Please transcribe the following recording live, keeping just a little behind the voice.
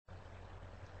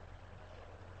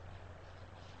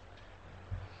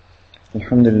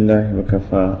الحمد لله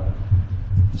وكفى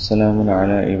وسلام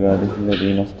على عباده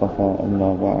الذين اصطفى أما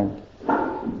بعد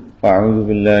فأعوذ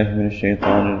بالله من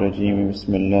الشيطان الرجيم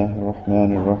بسم الله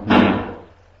الرحمن الرحيم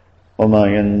وما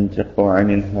ينطق عن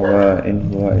الهوى إن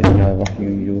هو إلا وحي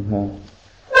يوحى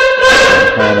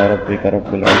سبحان ربك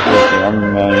رب العزة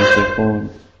عما يصفون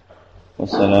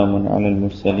وسلام على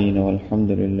المرسلين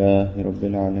والحمد لله رب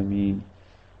العالمين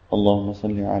اللهم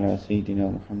صل على سيدنا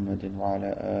محمد وعلى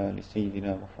آل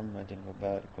سيدنا محمد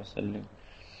وبارك وسلم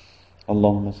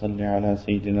اللهم صل على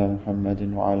سيدنا محمد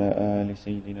وعلى آل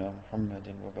سيدنا محمد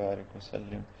وبارك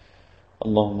وسلم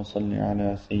اللهم صل على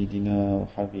سيدنا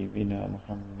وحبيبنا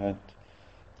محمد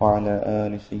وعلى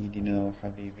آل سيدنا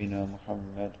وحبيبنا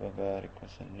محمد وبارك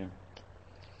وسلم.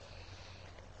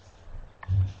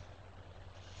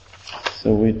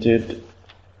 So we did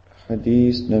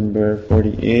Hadith number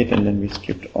 48 and then we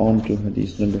skipped on to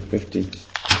Hadith number 50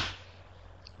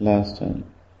 last time.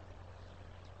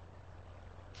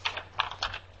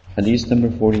 Hadith number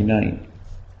 49.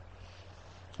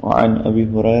 وعن أبي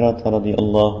هريرة رضي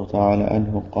الله تعالى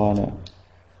عنه قال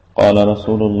قال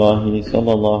رسول الله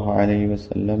صلى الله عليه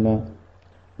وسلم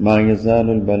ما يزال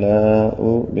البلاء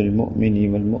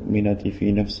بالمؤمن والمؤمنة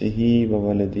في نفسه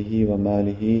وولده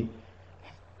وماله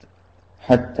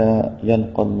حتى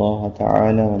يلقى الله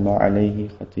تعالى وما عليه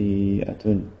خطيئة.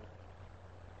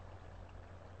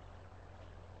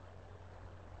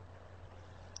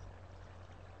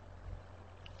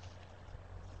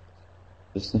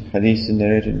 This hadith is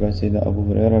narrated by Sayyidina Abu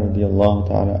Hurairah radiyallahu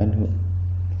ta'ala anhu.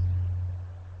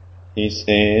 He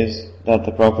says that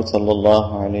the Prophet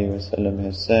sallallahu alayhi wa sallam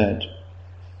has said,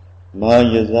 ما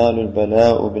يزال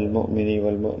البلاء بالمؤمن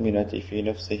والمؤمنة في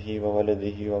نفسه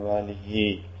وولده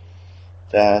وماله,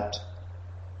 that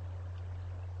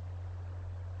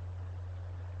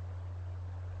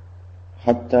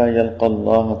حتى يلقى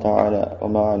الله تعالى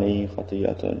وما عليه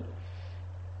خطيئة,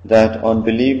 that on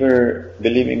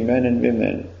believing men and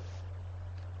women,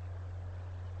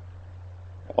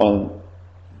 on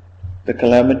the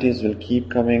calamities will keep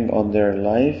coming on their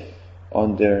life,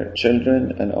 on their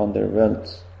children and on their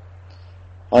wealth,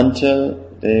 until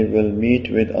they will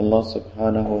meet with Allah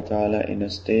subhanahu wa ta'ala in a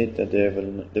state that they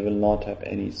will not have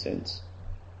any sins.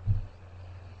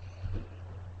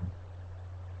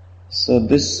 So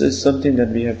this is something that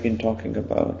we have been talking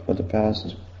about for the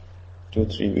past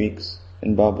 2-3 weeks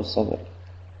in Babu Sadr,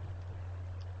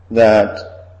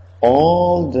 that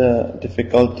all the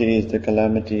difficulties, the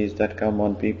calamities that come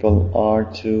on people are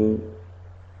to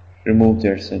remove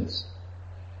their sins,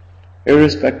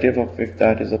 irrespective of if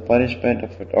that is a punishment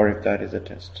of it or if that is a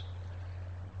test.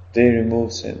 They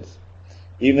remove sins.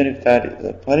 Even if that is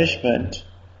a punishment,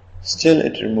 still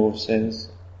it removes sins,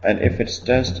 and if it's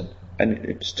test, and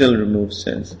it still removes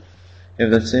sins.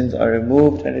 If the sins are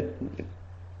removed, and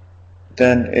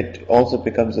then it also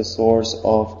becomes a source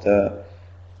of the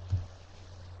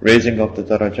raising of the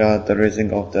darajat, the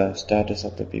raising of the status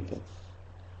of the people.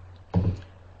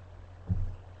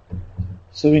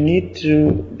 So we need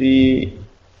to be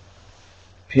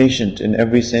patient in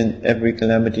every sin, every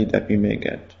calamity that we may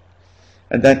get.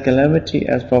 And that calamity,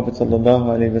 as Prophet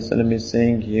ﷺ is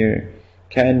saying here,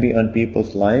 can be on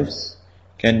people's lives,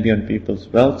 can be on people's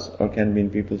wealth, or can be in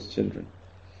people's children.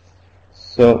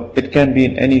 So it can be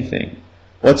in anything.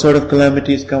 What sort of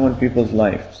calamities come on people's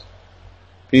lives?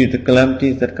 The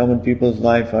calamities that come on people's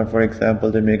life are, for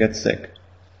example, they may get sick.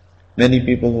 Many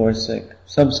people who are sick,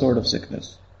 some sort of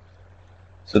sickness.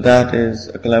 So that is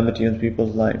a calamity on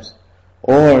people's lives.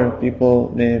 Or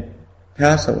people may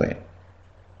pass away.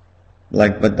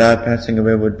 But that passing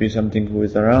away would be something who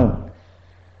is around.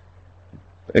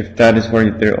 If that is for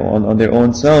on their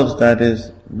own selves, that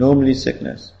is normally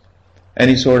sickness.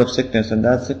 Any sort of sickness, and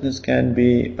that sickness can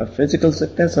be a physical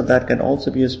sickness, or that can also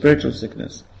be a spiritual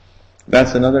sickness.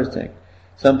 That's another thing.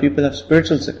 Some people have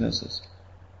spiritual sicknesses.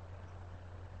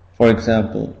 For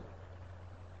example,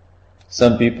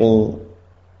 some people,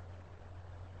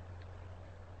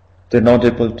 they're not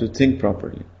able to think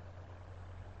properly.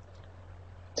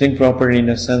 Think properly in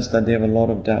a sense that they have a lot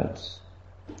of doubts.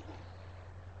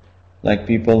 Like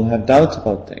people have doubts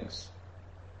about things.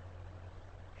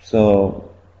 So,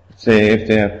 say if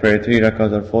they have prayed 3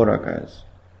 rakahs or 4 rakahs,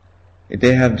 if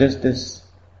they have just this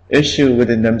issue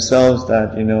within themselves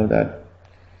that,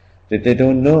 that they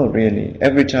don't know really.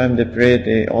 Every time they pray,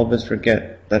 they always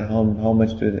forget that how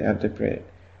much do they have to pray.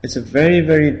 It's a very,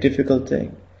 very difficult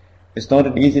thing. It's not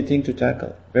an easy thing to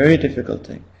tackle. Very difficult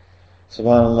thing.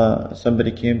 SubhanAllah,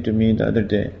 somebody came to me the other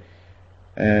day,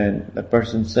 and the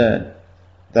person said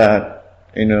that,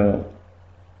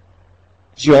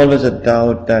 she always had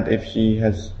doubt that if she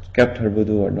has kept her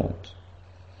wudu or not.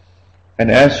 And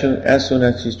as soon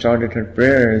as she started her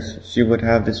prayers, she would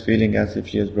have this feeling as if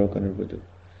she has broken her wudu.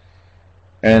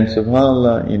 And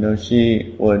subhanAllah,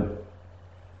 she would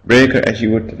break her, and she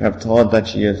would have thought that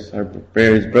her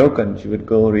prayer is broken. She would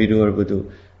go redo her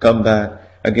wudu, come back,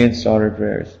 again start her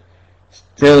prayers.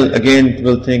 Still again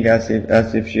will think as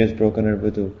if she has broken her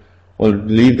wudu. Will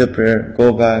leave the prayer,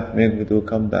 go back, make wudu,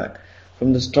 come back.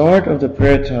 From the start of the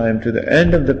prayer time to the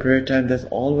end of the prayer time, that's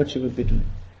all what she would be doing.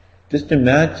 Just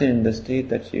imagine the state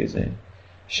that she is in.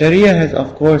 Sharia has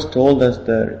of course told us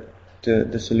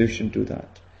the solution to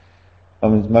that.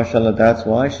 Mashallah, that's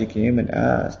why she came and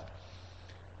asked.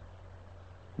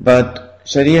 But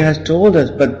Sharia has told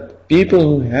us, but people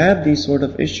who have these sort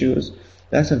of issues,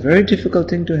 that's a very difficult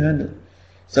thing to handle.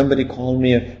 Somebody called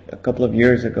me a couple of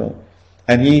years ago,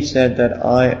 and he said that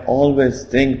I always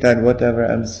think that whatever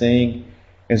I'm saying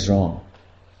is wrong.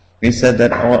 He said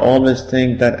that I always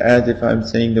think that as if I'm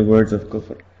saying the words of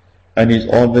kufr. And he's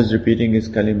always repeating his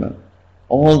kalima.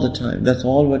 All the time. That's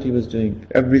all what he was doing.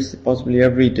 Possibly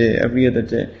every day, every other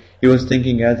day. He was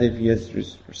thinking as if he has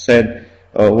said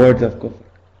words of kufr.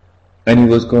 And he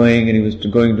was going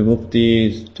to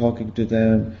muftis, talking to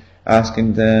them,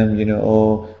 asking them,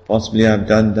 possibly I've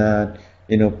done that,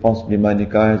 possibly my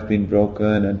nikah has been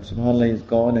broken, and subhanAllah, he's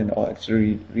gone and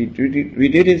actually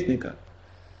redid his nikah.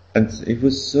 And it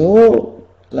was so,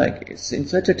 it's in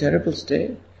such a terrible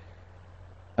state.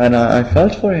 And I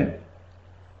felt for him.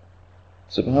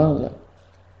 SubhanAllah.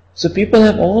 So people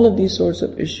have all of these sorts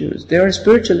of issues. They are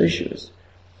spiritual issues.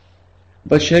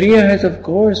 But Sharia has of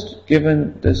course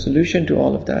given the solution to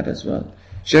all of that as well.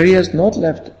 Sharia has not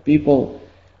left people,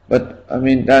 but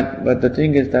the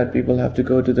thing is that people have to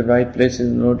go to the right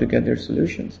places in order to get their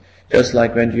solutions. Just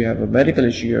like when you have a medical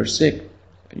issue, you're sick,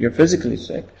 you're physically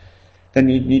sick, then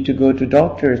you need to go to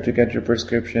doctors to get your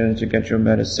prescriptions, to get your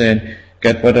medicine,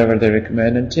 get whatever they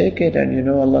recommend and take it. And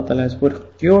Allah Ta'ala has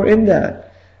put cure in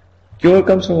that. Cure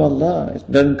comes from Allah, it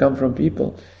doesn't come from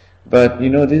people. But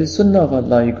this is sunnah of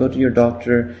Allah. You go to your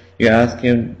doctor, you ask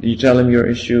him, you tell him your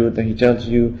issue, then he tells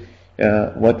you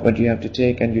what you have to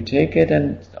take, and you take it.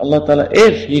 And Allah Ta'ala,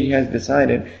 if He has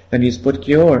decided, then He's put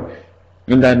cure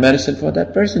in that medicine for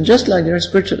that person. Just like there are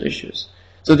spiritual issues.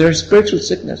 So there are spiritual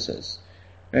sicknesses.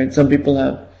 Right? Some people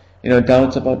have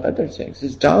doubts about other things.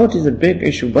 This doubt is a big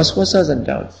issue. Waswasas and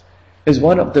doubts is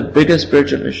one of the biggest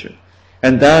spiritual issues.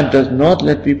 And that does not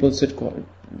let people sit quiet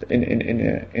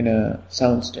in a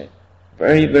sound state.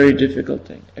 Very, very difficult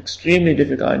thing. Extremely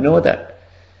difficult. I know that.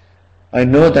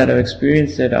 I've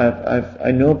experienced it.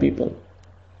 I know people.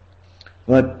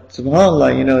 But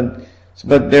subhanAllah,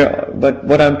 but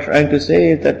what I'm trying to say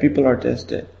is that people are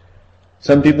tested.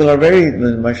 Some people are very,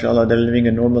 mashallah, they're living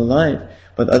a normal life.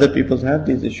 But other people have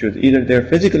these issues. Either they're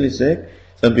physically sick,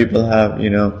 some people have,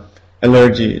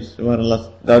 allergies.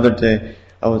 SubhanAllah, the other day,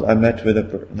 I met with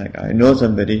I know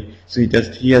somebody, so he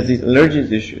has these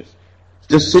allergies issues.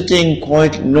 Just sitting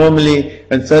quite normally,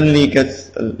 and suddenly he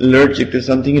gets allergic to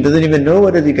something, he doesn't even know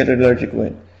what does he get allergic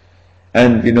with.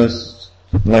 And, all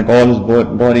his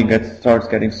body starts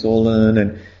getting swollen,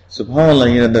 and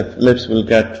subhanAllah, the lips will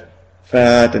get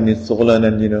fat and it's swollen,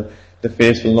 and the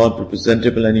face will not be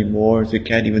presentable anymore, so you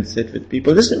can't even sit with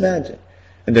people. Just imagine.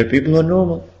 And there are people who are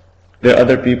normal. There are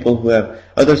other people who have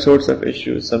other sorts of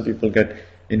issues. Some people get,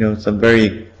 some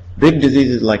very big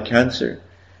diseases like cancer.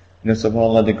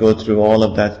 SubhanAllah, they go through all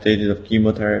of that stages of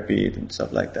chemotherapy and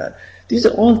stuff like that. These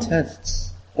are all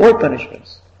tests or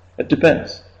punishments. It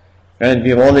depends. And we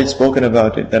have already spoken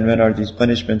about it, that when are these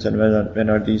punishments and when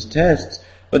are these tests.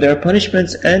 But there are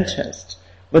punishments and tests.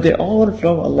 But they're all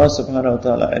from Allah subhanahu wa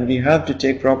ta'ala, and we have to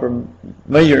take proper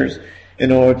measures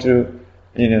in order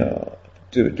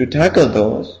to tackle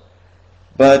those.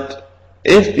 But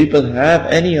if people have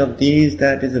any of these,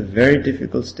 that is a very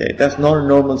difficult state. That's not a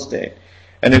normal state.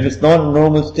 And if it's not a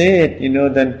normal state,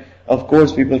 then of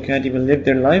course people can't even live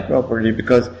their life properly,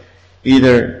 because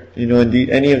either,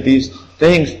 any of these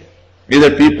things,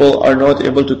 either people are not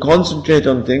able to concentrate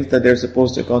on things that they're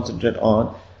supposed to concentrate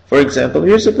on. For example,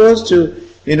 we're supposed to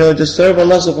to serve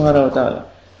Allah subhanahu wa ta'ala.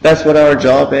 That's what our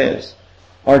job is.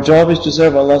 Our job is to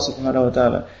serve Allah subhanahu wa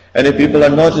ta'ala. And if people are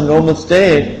not in normal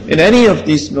state, in any of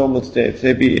these normal states,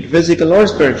 be it physical or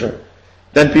spiritual,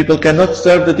 then people cannot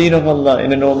serve the deen of Allah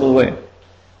in a normal way.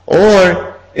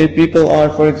 Or if people are,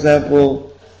 for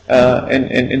example,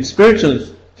 in spiritual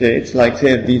states, like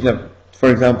say these are,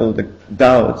 for example, the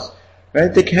doubts,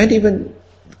 right? They can't even,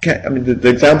 the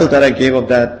example that I gave of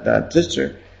that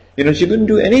sister, she couldn't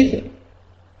do anything.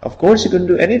 Of course she couldn't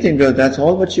do anything, because that's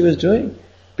all what she was doing.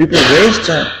 People waste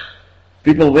time.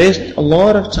 People waste a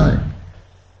lot of time.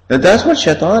 And that's what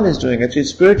shaitan is doing. Actually,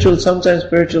 sometimes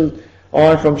spiritual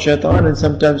or from shaitan, and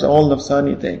sometimes all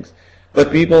nafsani things.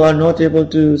 But people are not able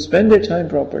to spend their time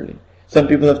properly. Some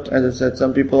people have, as I said,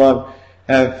 some people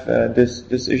have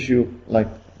this issue like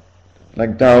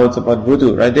doubts about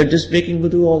wudu, right? They're just making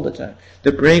wudu all the time.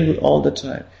 They're praying all the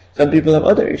time. Some people have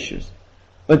other issues.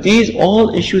 But these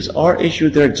all issues are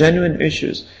issues, they're genuine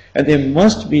issues. And they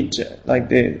must be,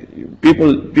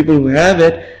 people who have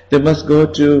it, they must go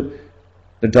to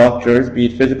the doctors, be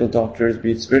it physical doctors,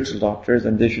 be it spiritual doctors,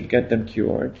 and they should get them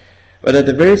cured. But at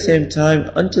the very same time,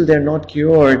 until they're not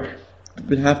cured,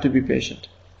 people have to be patient.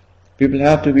 People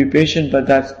have to be patient, but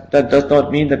that does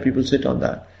not mean that people sit on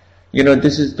that.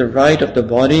 This is the right of the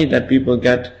body that people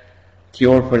get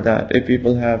cure for that. If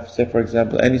people have, say for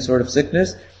example, any sort of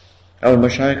sickness, our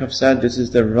Mashaykh have said this is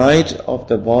the right of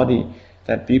the body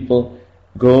that people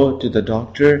go to the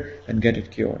doctor and get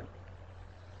it cured.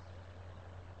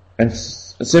 And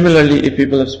similarly, if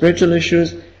people have spiritual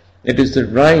issues, it is the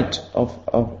right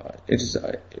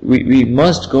we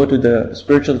must go to the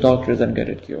spiritual doctors and get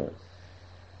it cured.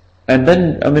 And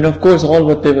then, of course, all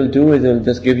what they will do is they will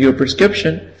just give you a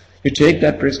prescription. You take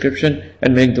that prescription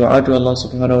and make dua to Allah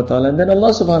subhanahu wa ta'ala, and then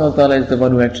Allah subhanahu wa ta'ala is the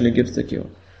one who actually gives the cure.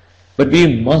 But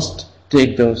we must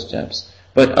take those steps.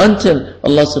 But until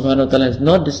Allah subhanahu wa ta'ala has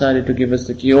not decided to give us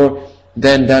the cure,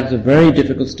 then that's a very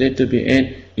difficult state to be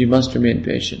in. We must remain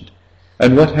patient.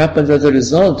 And what happens as a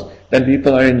result, that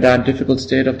people are in that difficult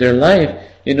state of their life,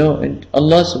 and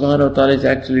Allah subhanahu wa ta'ala is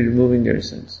actually removing their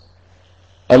sins.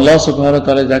 Allah subhanahu wa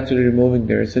ta'ala is actually removing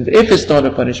their sins. If it's not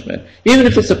a punishment. Even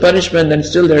if it's a punishment, then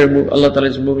still Allah ta'ala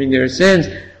is removing their sins.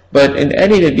 But in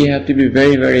any way, we have to be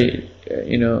very, very,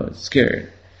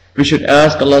 scared. We should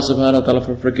ask Allah subhanahu wa ta'ala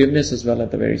for forgiveness as well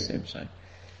at the very same time.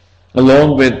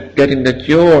 Along with getting the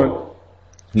cure,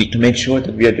 we need to make sure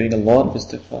that we are doing a lot of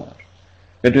istighfar.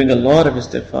 We're doing a lot of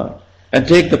istighfar. And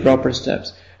take the proper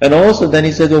steps. And also then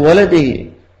he says,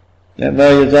 وَوَلَدِهِ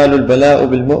لَمَا يَزَالُ الْبَلَاءُ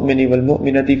بِالْمُؤْمِنِ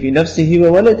وَالْمُؤْمِنَةِ فِي نَفْسِهِ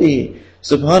وَوَلَدِهِ.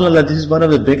 SubhanAllah, this is one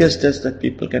of the biggest tests that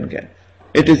people can get.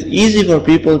 It is easy for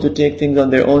people to take things on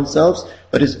their own selves,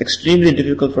 but it's extremely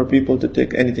difficult for people to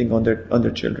take anything on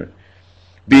their children.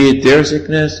 Be it their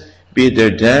sickness, be it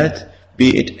their death,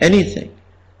 be it anything.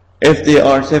 If they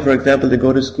are, say for example, they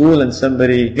go to school and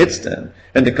somebody hits them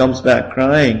and they come back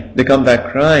crying,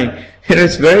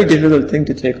 it's a very difficult thing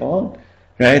to take on,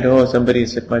 right? Oh, somebody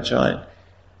hit my child.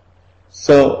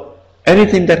 So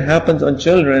anything that happens on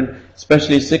children,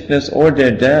 especially sickness or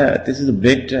their death, this is a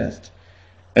big test.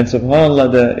 And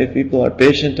subhanAllah, if people are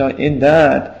patient in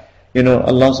that,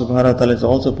 Allah subhanahu wa ta'ala has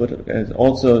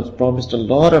also promised a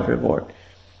lot of reward.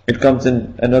 It comes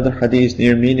in another hadith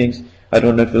near meanings. I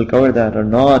don't know if we'll cover that or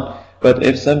not. But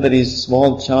if somebody's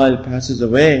small child passes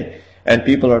away and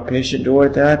people are patient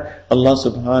toward that, Allah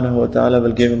subhanahu wa ta'ala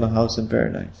will give him a house in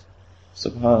paradise.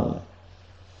 SubhanAllah.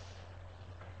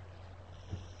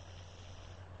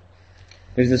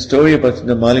 There's a story about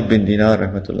the Malik bin Dinar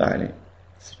rahmatullah alayhi.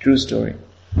 It's a true story.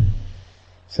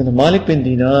 So the Malik bin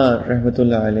Dinar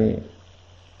rahmatullah alayhi,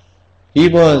 he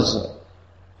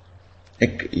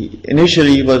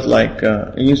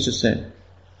used to sin.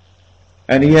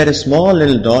 And he had a small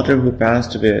little daughter who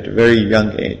passed away at a very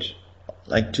young age.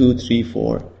 Like 2, 3,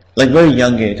 4. Like very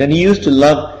young age. And he used to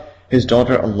love his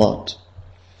daughter a lot.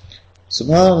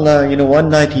 SubhanAllah, one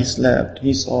night he slept.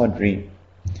 He saw a dream.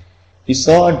 He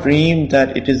saw a dream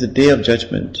that it is the day of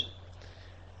judgment.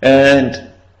 And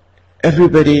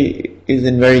everybody is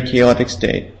in very chaotic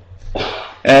state.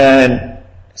 And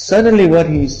suddenly what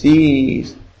he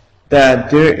sees, that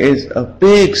there is a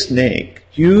big snake,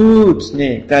 huge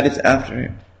snake that is after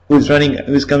him, who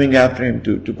is coming after him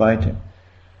to bite him.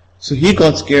 So he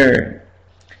got scared,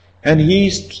 and he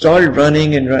started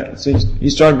running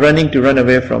to run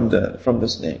away from the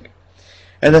snake.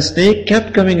 And the snake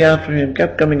kept coming after him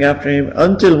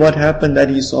until what happened, that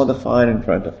he saw the fire in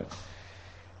front of him.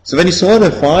 So when he saw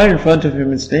the fire in front of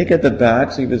him and snake at the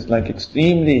back, so he was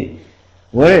extremely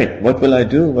worried. What will I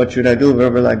do? What should I do?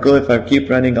 Where will I go? If I keep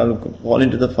running, I'll fall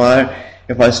into the fire.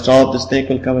 If I stop, the snake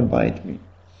will come and bite me.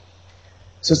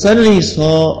 So suddenly he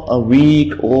saw a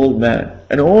weak old man.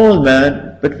 An old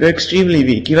man, but extremely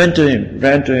weak. He ran to him.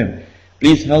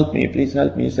 Please help me.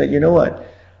 He said, you know what?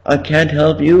 I can't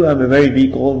help you. I'm a very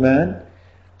weak old man.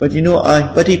 But he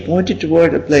pointed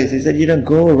toward a place. He said,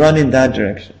 go run in that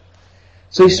direction.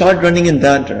 So he started running in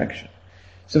that direction.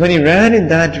 So when he ran in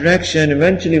that direction,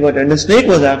 eventually and the snake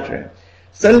was after him.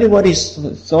 Suddenly what he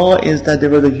saw is that there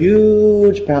was a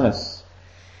huge palace.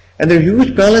 And there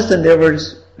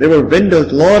were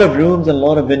windows, lot of rooms and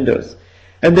lot of windows.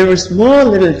 And there were small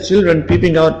little children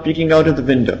peeking out of the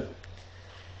window.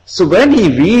 So when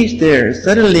he reached there,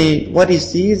 suddenly what he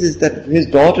sees is that his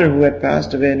daughter, who had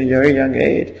passed away in a very young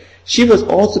age, she was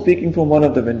also peeking from one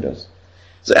of the windows.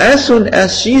 So as soon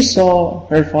as she saw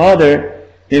her father,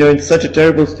 in such a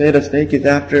terrible state, a snake is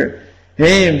after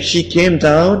him, she came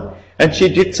down and she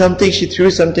did something, she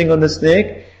threw something on the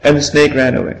snake, and the snake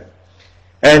ran away.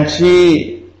 And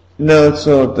she,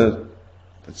 so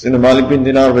Malik bin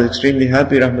Dinar was extremely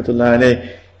happy, rahmatullah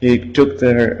alayh. He took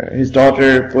his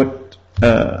daughter, put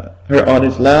her on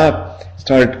his lap,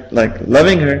 started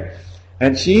loving her,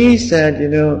 and she said,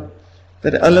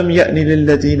 that alam ya'ni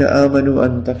lilladheena amanu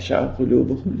an takhsha'a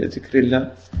qulubuhum li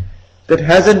dhikrillah, that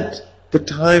hasn't the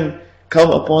time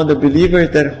come upon the believers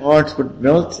that hearts would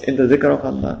melt in the zikr of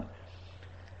Allah.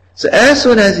 So as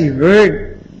soon as he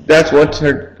heard that's what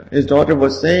his daughter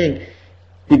was saying,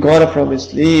 he got up from his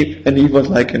sleep and he was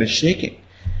shaking.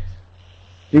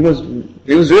 He was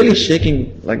really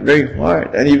shaking very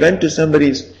hard, and he went to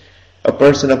a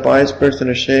pious person,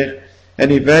 a Shaykh,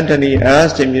 and he went and he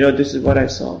asked him, this is what I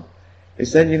saw. He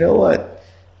said, you know what?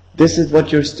 This is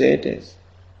what your state is.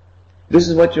 This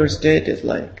is what your state is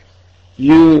like.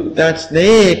 That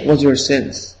snake was your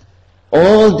sins.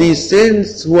 All these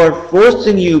sins who are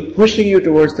forcing you, pushing you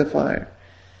towards the fire.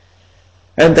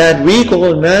 And that weak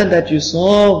old man that you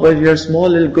saw were your small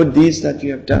little good deeds that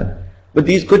you have done. But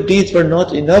these good deeds were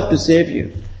not enough to save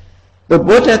you. But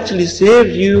what actually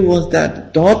saved you was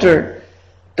that daughter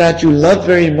that you loved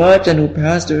very much and who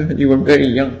passed away when you were very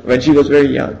young, when she was very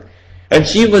young. And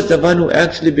she was the one who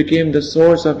actually became the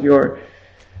source of your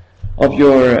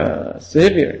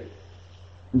savior.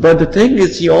 But the thing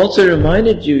is, he also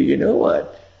reminded you, you know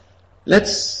what?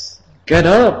 Let's get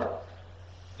up.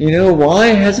 Why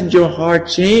hasn't your heart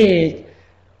changed?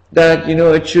 That,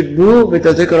 it should move with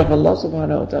the zikr of Allah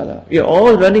subhanahu wa ta'ala. You're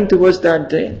all running towards that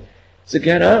day. So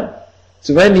get up.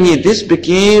 So when this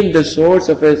became the source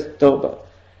of his tawbah.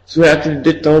 So he actually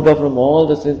did tawbah from all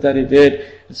the sins that he did.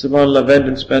 And subhanAllah went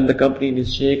and spent the company in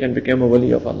his Shaykh and became a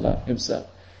wali of Allah himself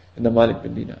in the Malik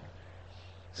bin Dinar.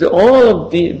 So all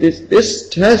of this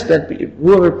test that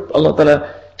whoever Allah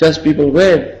ta'ala tests people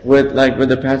with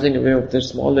the passing away of their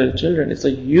small little children, it's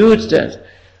a huge test.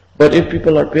 But if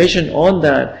people are patient on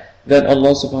that, then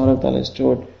Allah subhanahu wa ta'ala has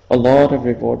stored a lot of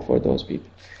reward for those people.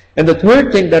 And the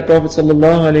third thing that Prophet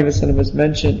sallallahu alaihi wasallam has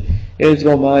mentioned is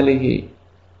وَمَالِهِ,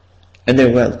 and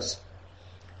their wealth.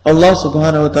 Allah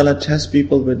subhanahu wa ta'ala tests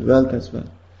people with wealth as well.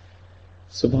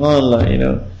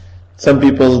 Subhanallah, some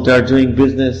people are doing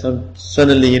business,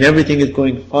 suddenly everything is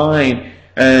going fine,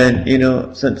 and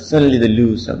suddenly they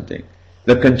lose something.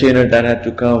 The container that had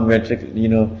to come,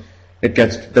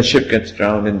 the ship gets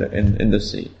drowned in the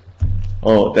sea.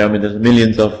 There's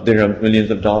millions of dirhams, millions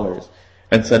of dollars,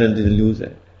 and suddenly they lose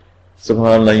it.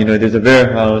 Subhanallah, there's a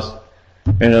warehouse,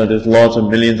 there's lots of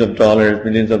millions of dollars,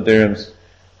 millions of dirhams,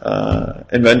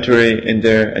 inventory in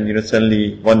there, and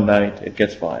suddenly one night it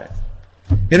gets fired.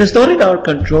 It's not in our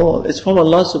control, it's from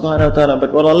Allah subhanahu wa ta'ala,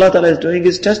 but what Allah ta'ala is doing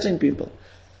is testing people.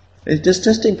 It's just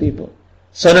testing people.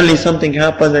 Suddenly something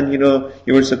happens and you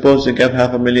were supposed to get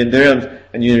 500,000 dirhams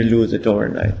and you lose it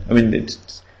overnight.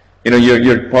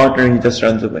 Your partner, he just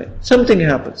runs away. Something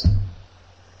happens.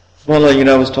 Well,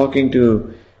 I was talking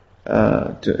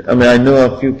I know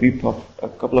a few people, a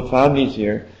couple of families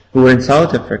here who were in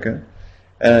South Africa,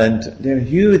 and they're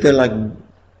huge, they're like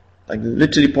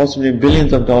literally possibly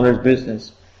billions of dollars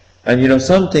business. And there was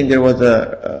something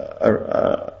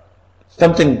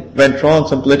went wrong,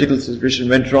 some political situation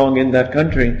went wrong in that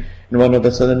country, in one of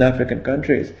the southern African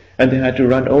countries, and they had to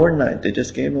run overnight. They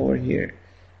just came over here.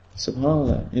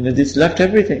 SubhanAllah. They just left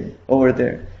everything over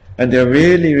there. And they're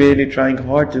really, really trying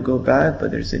hard to go back, but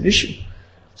there's an issue.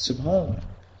 SubhanAllah.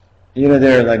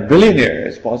 They're like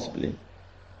billionaires possibly.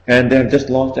 And they've just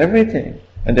lost everything.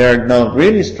 And they're now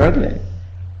really struggling.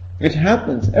 It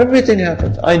happens. Everything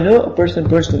happens. I know a person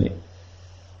personally.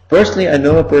 Personally, I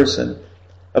know a person,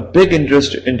 a big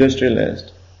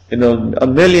industrialist, a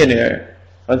millionaire.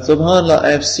 And subhanAllah, I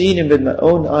have seen him with my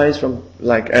own eyes from,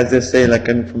 as they say,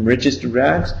 from riches to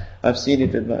rags. I've seen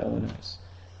it with my own eyes.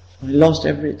 He lost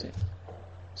everything.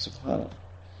 SubhanAllah.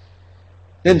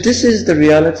 Then this is the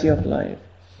reality of life.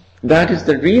 That is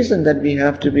the reason that we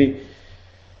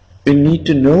need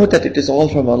to know that it is all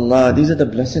from Allah. These are the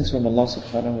blessings from Allah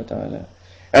subhanahu wa ta'ala.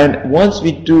 And once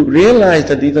we do realize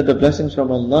that these are the blessings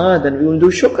from Allah, then we will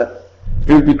do shukr.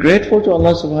 We will be grateful to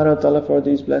Allah subhanahu wa ta'ala for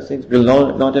these blessings. We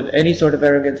will not have any sort of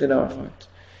arrogance in our heart.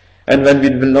 And when we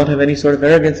will not have any sort of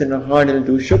arrogance in our heart, we will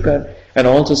do shukr and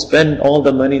also spend all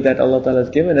the money that Allah ta'ala has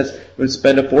given us. We'll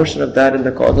spend a portion of that in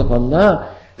the cause of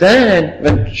Allah. Then,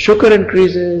 when shukr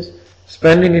increases,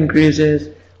 spending increases,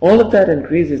 all of that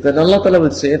increases, then Allah Ta'ala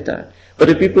will save that. But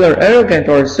if people are arrogant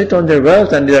or sit on their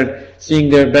wealth and they are seeing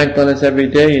their bank balance every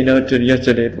day, till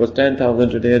yesterday it was 10,000,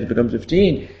 today it becomes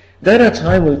 15, then a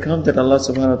time will come that Allah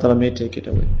subhanahu wa ta'ala may take it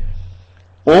away.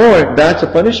 Or that's a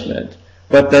punishment.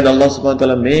 But then Allah subhanahu wa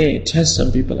ta'ala may test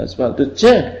some people as well to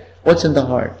check what's in the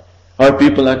heart. Are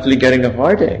people actually getting a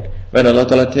heartache when Allah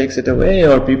Ta'ala takes it away,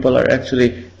 or people are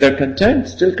actually, they're content,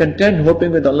 still content,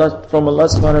 hoping with Allah, from Allah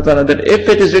subhanahu wa ta'ala, that if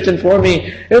it is written for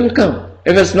me, it will come.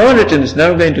 If it's not written, it's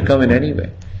never going to come in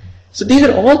anyway. So these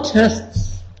are all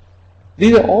tests.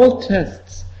 These are all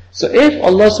tests. So if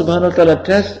Allah subhanahu wa ta'ala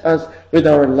tests us with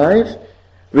our life,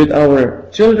 with our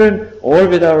children, or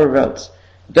with our wealth,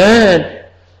 then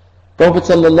Prophet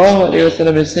sallallahu alaihi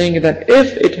wasallam is saying that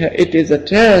if it is a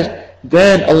test,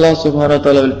 then Allah subhanahu wa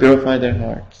ta'ala will purify their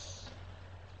hearts.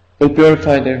 Will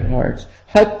purify their hearts.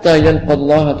 حَتَّى يَلْقَى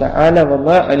اللَّهَ تَعَالَى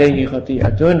وَمَا عَلَيْهِ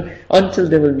خَطِيئَةٌ, until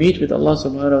they will meet with Allah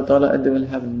subhanahu wa ta'ala and they will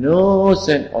have no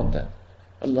sin on them.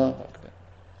 Allahu Akbar.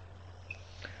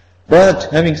 But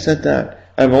having said that,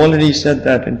 I've already said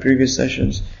that in previous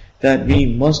sessions, that we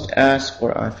must ask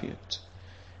for afiyat.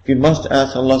 We must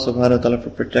ask Allah subhanahu wa ta'ala for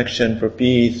protection, for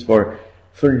peace, for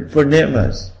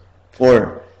ni'mas,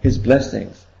 for His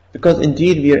blessings. Because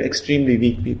indeed we are extremely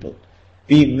weak people.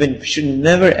 We should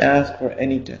never ask for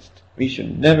any test. We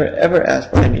should never ever ask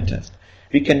for any test.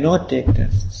 We cannot take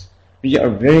tests. We are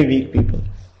very weak people.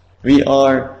 We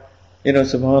are,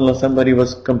 subhanAllah, somebody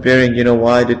was comparing,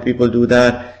 why did people do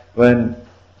that when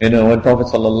Prophet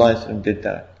sallallahu alaihi wasallam did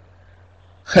that.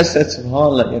 I said,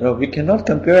 subhanAllah, we cannot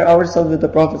compare ourselves with the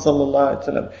Prophet sallallahu alaihi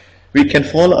wasallam. We can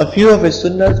follow a few of his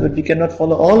sunnahs, but we cannot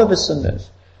follow all of his sunnahs.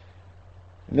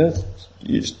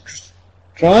 You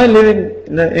try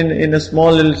living in a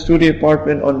small little studio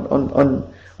apartment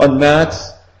on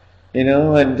mats,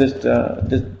 and just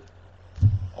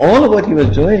all of what he was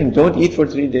doing. Don't eat for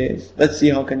 3 days. Let's see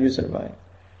how can you survive.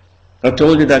 I've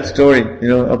told you that story.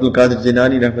 Abdul Qadir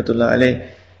Jilani rahmatullah alayh,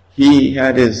 he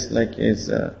had his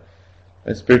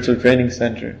spiritual training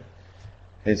center,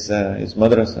 his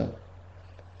madrasa.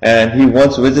 And he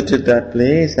once visited that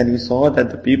place and he saw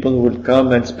that the people who would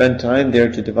come and spend time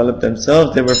there to develop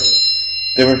themselves, they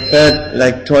were fed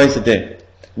like twice a day.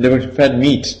 They were fed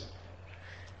meat.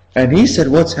 And he said,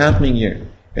 what's happening here?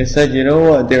 He said,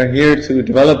 what, they're here to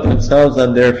develop themselves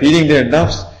and they're feeding their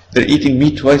nafs. They're eating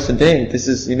meat twice a day. This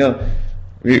is, we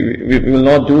will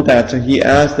not do that. So he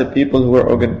asked the people who were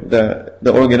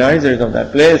the organizers of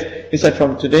that place, he said,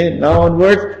 from today, now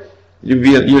onwards,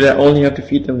 you only have to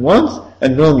feed them once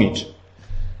and no meat.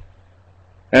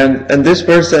 And this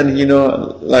person,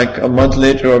 like a month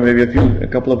later or maybe a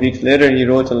couple of weeks later, he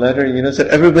wrote a letter, said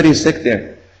everybody's sick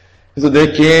there. So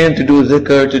they came to do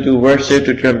zikr, to do worship,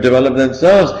 to develop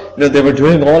themselves. They were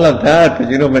doing all of that, but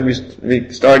when we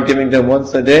start giving them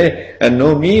once a day and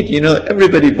no meat,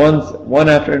 everybody one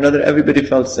after another, everybody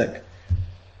felt sick.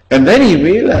 And then he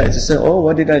realized, he said, oh,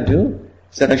 what did I do?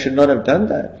 He said, I should not have done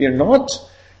that. We're not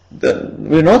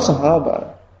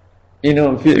Sahaba.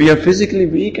 We are physically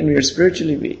weak and we are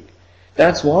spiritually weak.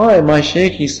 That's why my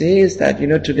Shaykh, he says that,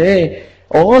 today,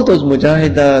 all those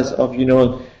mujahidas of,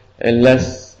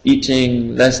 less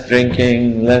eating, less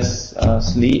drinking, less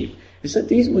sleep. He said,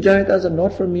 these mujahidas are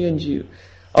not for me and you.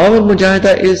 Our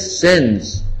mujahida is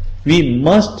sins. We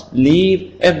must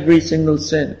leave every single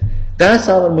sin. That's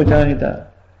our mujahida.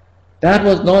 That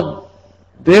was not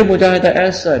their mujahida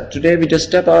as such. Today we just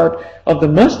step out of the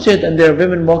masjid and there are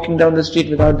women walking down the street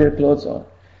without their clothes on.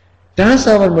 That's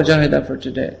our mujahida for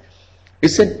today. He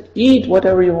said, eat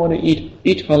whatever you want to eat.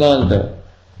 Eat halal though.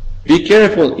 Be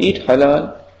careful, eat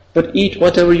halal, but eat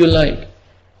whatever you like.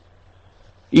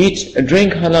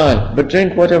 Drink halal, but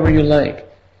drink whatever you like.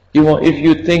 If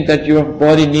you think that your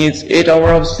body needs 8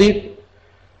 hours of sleep,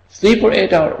 sleep for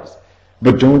 8 hours.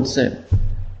 But don't sin.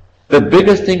 The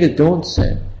biggest thing is don't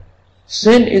sin.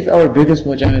 Sin is our biggest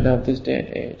mujahida of this day and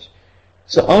age.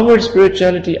 So our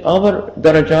spirituality, our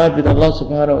darajat with Allah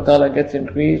subhanahu wa ta'ala gets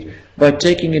increased by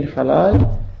taking in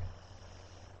halal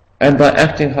and by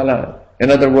acting halal. In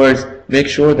other words, make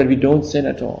sure that we don't sin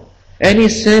at all. Any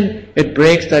sin, it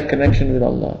breaks that connection with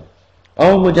Allah.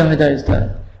 Our mujahida is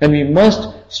that. And we must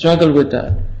struggle with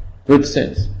that, with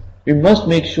sins. We must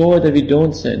make sure that we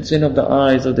don't sin. Sin of the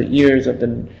eyes, of the ears, of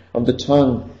the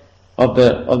tongue, of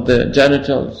the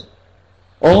genitals.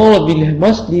 We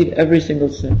must leave every single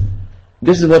sin.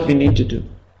 This is what we need to do.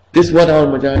 This is what our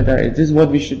mujahida is. This is what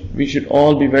we should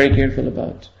all be very careful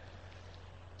about.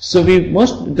 So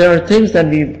there are things that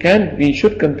we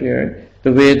should compare.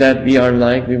 The way that we are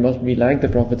like, we must be like the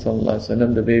Prophet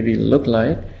ﷺ, the way we look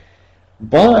like.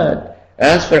 But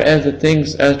as far as the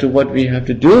things as to what we have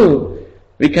to do,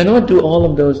 We cannot do all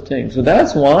of those things. So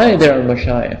that's why there are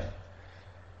mashayikh.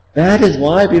 That is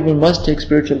why people must take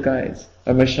spiritual guides.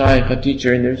 A mashayikh, a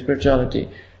teacher in their spirituality.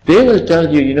 They will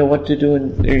tell you, what to do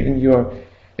in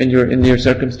your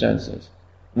circumstances.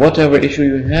 Whatever issue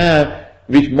you have,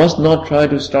 we must not try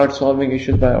to start solving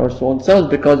issues by our own selves,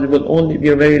 because we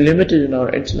are very limited in our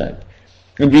intellect.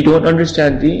 And we don't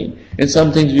understand deen. In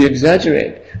some things we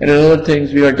exaggerate, and in other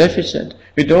things we are deficient.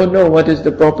 We don't know what is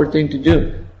the proper thing to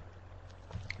do.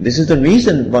 This is the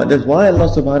reason, that's why Allah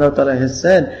subhanahu wa ta'ala has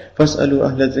said, فَاسْأَلُوا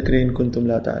أَهْلَ الذِّكْرِ إِن كُنْتُمْ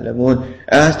لَا تَعْلَمُونَ.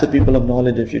 Ask the people of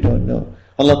knowledge if you don't know.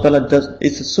 Allah ta'ala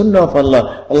it's a sunnah of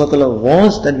Allah. Allah ta'ala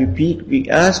wants that we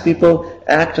ask people,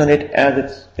 act on it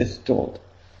as it's told.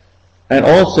 And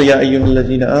also, يَا أَيُّهَا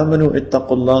الَّذِينَ آمَنُوا اتَّقُوا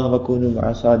اللَّهَ وَكُونُوا مَعَ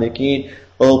الصَّادِقِينَ.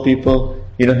 All people,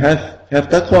 have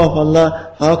taqwa of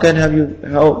Allah. How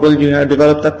will you have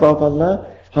developed taqwa of Allah?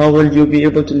 How will you be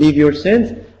able to leave your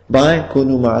sins? By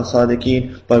kunu ma'a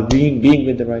sadiqeen, by being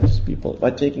with the righteous people,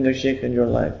 by taking a shaykh in your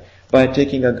life, by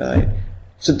taking a guide.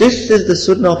 So this is the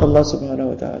sunnah of Allah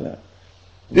subhanahu wa ta'ala.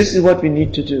 This is what we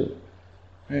need to do.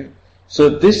 Right? So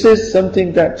this is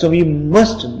something so we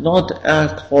must not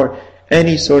ask for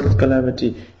any sort of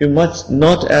calamity. We must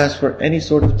not ask for any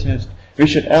sort of test. We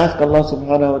should ask Allah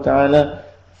subhanahu wa ta'ala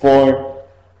for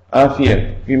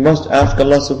afiyah. We must ask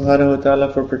Allah subhanahu wa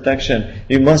ta'ala for protection.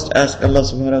 We must ask Allah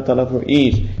subhanahu wa ta'ala for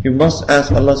ease. We must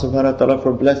ask Allah subhanahu wa ta'ala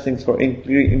for blessings, for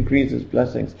increase His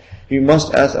blessings. We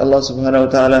must ask Allah subhanahu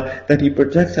wa ta'ala that He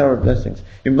protects our blessings.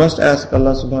 We must ask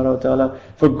Allah subhanahu wa ta'ala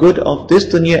for good of this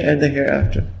dunya and the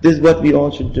hereafter. This is what we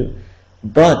all should do.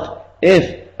 But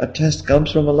if a test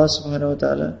comes from Allah subhanahu wa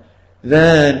ta'ala,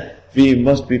 then we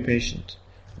must be patient.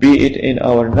 Be it in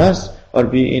our nas, or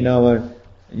be in our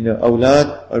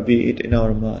awlad, or be it in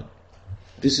our mal.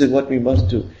 This is what we must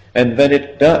do. And when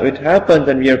it happens,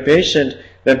 and we are patient,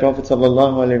 then Prophet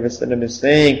ﷺ is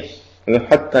saying,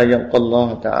 حَتَّى يَلْقَى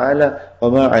اللَّهَ تَعَالَى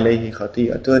وَمَا عَلَيْهِ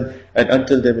خَطِيئَةٌ. And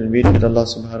until they will meet with Allah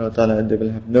subhanahu wa ta'ala, and they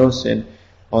will have no sin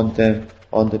on them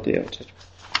on the day of judgment.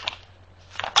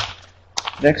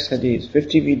 Next hadith,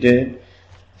 50 we did,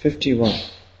 51.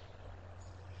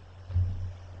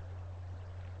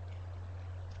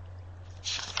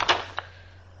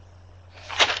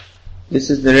 This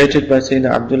is narrated by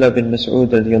Sayyidina Abdullah bin Mas'ud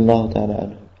radiyallahu ta'ala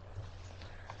anhu.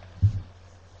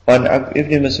 عن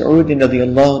ابن مسعود رضي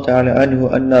الله تعالى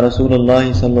عنه أن رسول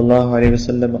الله صلى الله عليه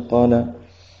وسلم قال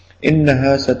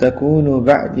إنها ستكون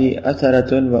بعدي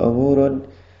أثرة وأمور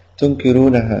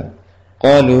تنكرونها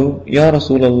قالوا يا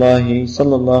رسول الله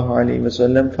صلى الله عليه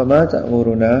وسلم فما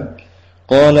تأمرنا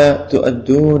قال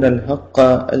تؤدون الحق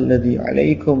الذي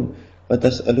عليكم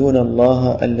وتسألون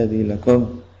الله الذي لكم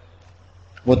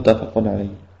متفق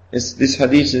عليه. This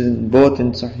hadith is both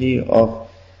in Sahih of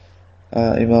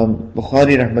Imam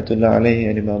Bukhari rahmatullah alayhi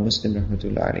and Imam Muslim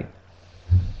rahmatullah alayhi.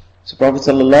 So Prophet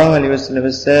sallallahu alayhi wasallam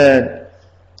has said,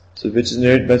 which is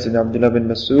narrated by Sayyidina Abdullah bin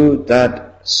Mas'ud,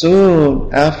 that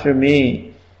soon after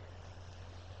me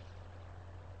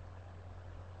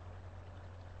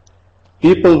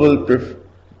people will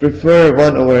prefer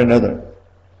one over another.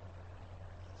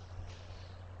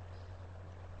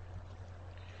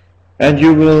 And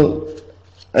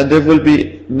there will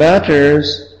be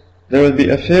matters, there will be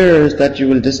affairs that you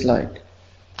will dislike.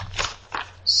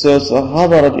 So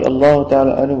Sahaba radiallahu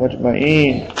ta'ala anhu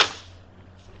ajma'een,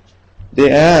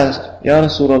 they asked, Ya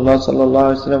Rasulullah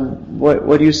sallallahu alayhi wa sallam,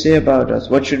 what do you say about us?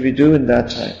 What should we do in that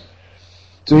time?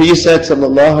 So he said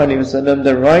sallallahu alayhi wa sallam,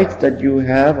 the rights that you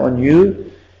have on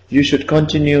you, you should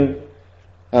continue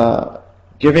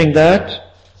giving that,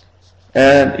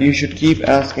 and you should keep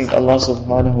asking Allah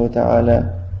subhanahu wa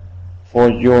ta'ala for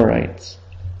your rights.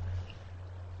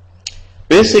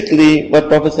 Basically, what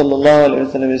Prophet sallallahu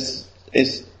alaihi wasallam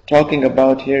is talking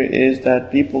about here is that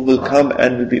people will come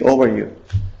and will be over you,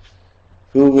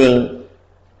 who will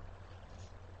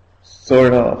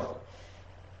sort of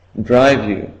drive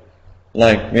you,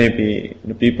 like maybe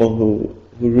the people who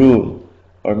rule,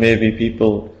 or maybe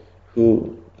people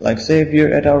who, like say if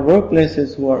you're at our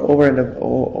workplaces, who are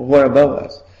who are above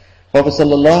us. Prophet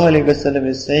sallallahu alaihi wasallam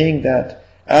is saying that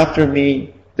after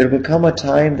me there will come a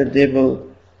time that they will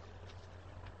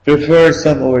prefer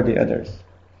some over the others.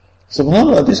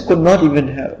 SubhanAllah,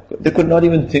 they could not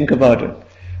even think about it.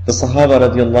 The Sahaba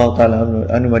radiallahu ta'ala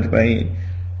anhum ajma'een.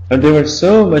 And they were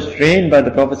so much trained by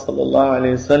the Prophet sallallahu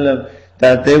alaihi wasallam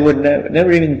that they would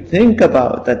never even think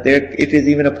about that it is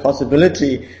even a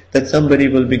possibility that somebody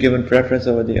will be given preference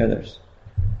over the others.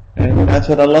 And that's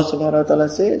what Allah subhanahu wa ta'ala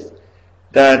says.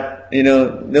 That,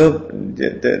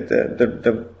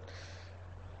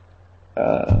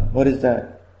 what is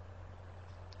that?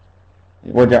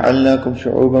 وَجَعَلْنَاكُمْ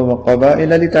شُعُوبًا وَقَبَائِلَ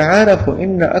لِتَعَارَفُوا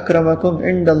إِنَّ أَكْرَمَكُمْ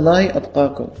عِنْدَ اللَّهِ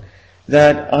أَتْقَاكُمْ.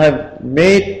 That I have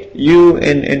made you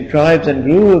in tribes and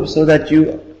groups so that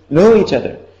you know each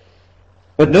other.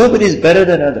 But nobody is better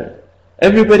than other.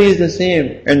 Everybody is the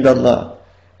same in Allah.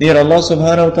 Near Allah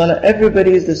subhanahu wa ta'ala,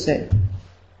 everybody is the same.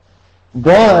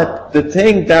 But the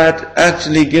thing that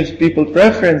actually gives people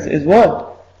preference is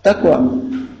what?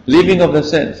 Taqwa. Leaving of the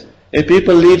sins. If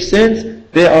people leave sins,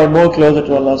 they are more closer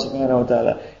to Allah subhanahu wa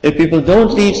ta'ala. If people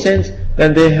don't leave sins,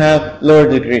 then they have lower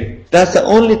degree. That's the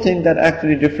only thing that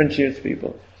actually differentiates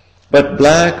people. But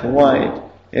black, white,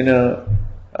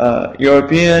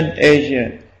 European,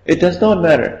 Asian, it does not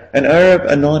matter. An Arab,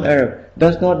 a non-Arab,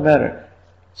 does not matter.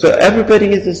 So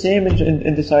everybody is the same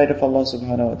in the sight of Allah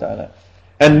subhanahu wa ta'ala.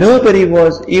 And nobody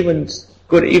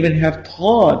could even have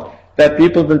thought that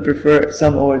people will prefer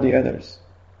some over the others.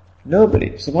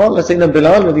 Nobody. SubhanAllah, Sayyidina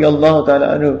Bilal radiallahu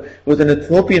ta'ala anhu was an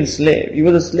Ethiopian slave. He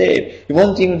was a slave. He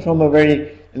wasn't even from a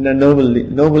very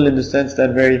noble in the sense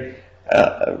that very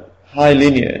high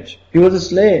lineage. He was a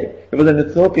slave. He was an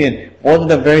Ethiopian.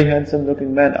 Wasn't a very handsome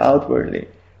looking man outwardly.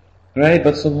 Right?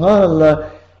 But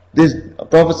SubhanAllah, this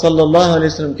Prophet sallallahu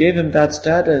alaihi wasallam gave him that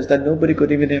status that nobody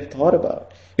could even have thought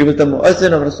about. He was the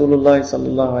muazzin of Rasulullah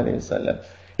sallallahu alaihi wasallam.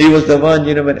 He was the one,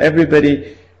 when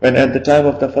at the time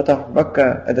of the Fatah of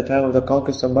Makkah, at the time of the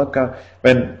conquest of Makkah,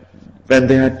 when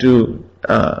they had to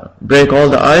break all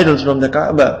the idols from the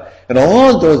Kaaba, and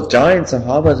all those giant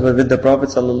Sahabas were with the Prophet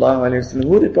sallallahu alaihi wasallam.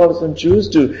 Who did Prophet choose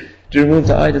to remove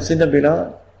the idols? Sayyidina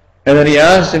Bilal. And then he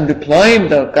asked him to climb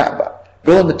the Kaaba,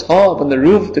 go on the top, on the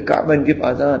roof of the Kaaba and give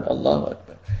adhan. Allahu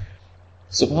Akbar.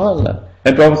 SubhanAllah.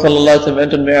 And Prophet sallallahu alaihi wasallam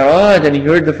went on Mi'raj and he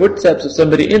heard the footsteps of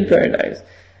somebody in paradise.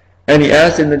 And he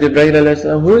asked him, Jibreel alayhi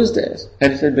salam, who is this?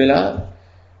 And he said, Bilal.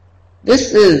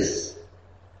 This is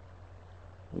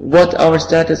what our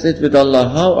status is with Allah,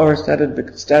 how our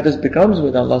status becomes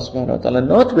with Allah subhanahu wa ta'ala,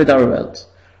 not with our wealth,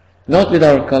 not with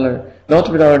our color, not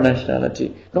with our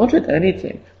nationality, not with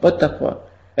anything, but taqwa.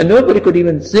 And nobody could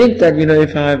even think that,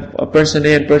 if I have a person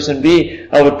A and person B,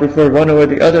 I would prefer one over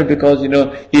the other because,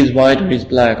 he's white or he's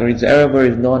black or he's Arab or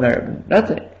he's non-Arab.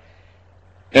 Nothing.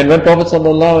 And when Prophet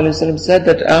ﷺ said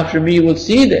that after me you will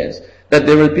see this, that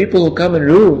there will people who come and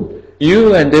rule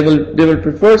you and they will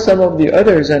prefer some of the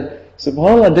others, and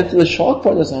subhanAllah, this was a shock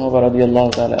for the Sahaba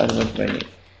radiallahu ta'ala anhum.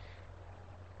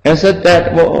 And said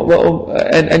that,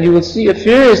 and you will see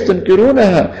affairs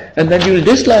tunkirunaha, and then you will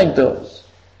dislike those.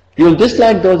 You will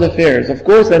dislike those affairs. Of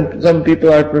course, when some people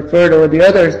are preferred over the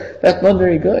others, that's not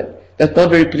very good. That's not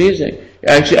very pleasing.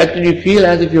 Actually you feel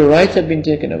as if your rights have been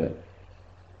taken away.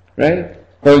 Right?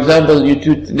 For example,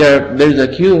 there's a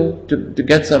queue to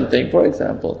get something, for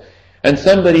example. And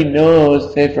somebody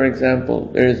knows, say for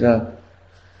example, there's a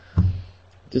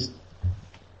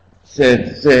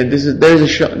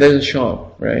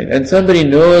shop, right? And somebody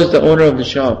knows the owner of the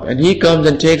shop, and he comes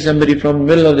and takes somebody from the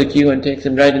middle of the queue and takes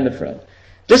him right in the front.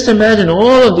 Just imagine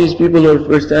all of these people who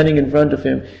were standing in front of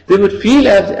him. They would feel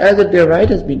as if their right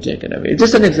has been taken away. It's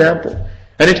just an example.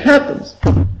 And it happens.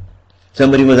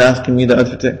 Somebody was asking me the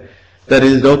other day that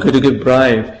is it okay to give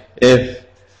bribe if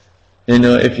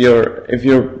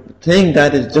your thing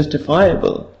that is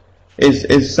justifiable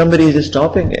is somebody is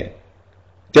stopping it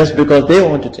just because they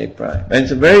want to take bribe. And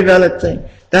it's a very valid thing.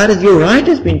 That is, your right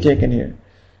has been taken here.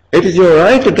 It is your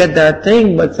right to get that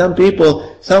thing, but some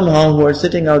people somehow who are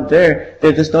sitting out there,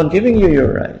 they're just not giving you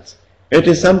your rights. It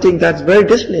is something that's very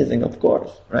displeasing, of course,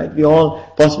 right? We all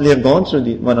possibly have gone through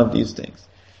one of these things.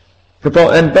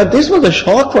 But this was a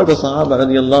shock for the Sahaba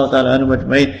radiallahu ta'ala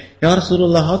anhum. Ya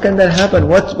Rasulullah, how can that happen?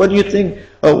 What do you think?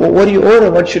 What do you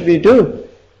order? What should we do?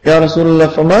 Ya Rasulullah,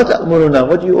 فَمَا تَأْمُرُنَا?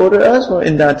 What do you order us for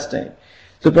in that state?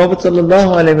 So Prophet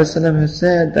sallallahu alaihi wasallam has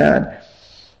said that,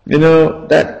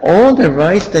 that all the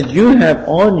rights that you have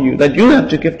on you, that you have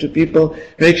to give to people,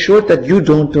 make sure that you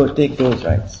don't take those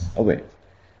rights away.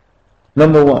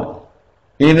 Number one,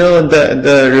 the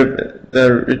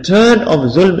return of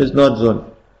zulm is not zulm.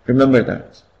 Remember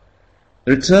that.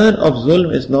 The return of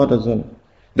zulm is not a zulm.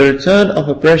 The return of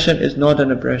oppression is not an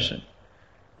oppression.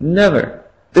 Never.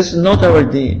 This is not our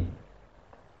deen.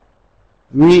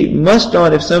 We must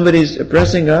not, if somebody is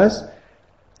oppressing us,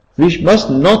 we must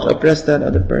not oppress that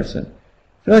other person.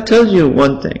 So I tell you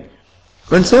one thing.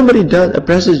 When somebody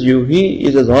oppresses you, he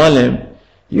is a zalim,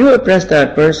 you oppress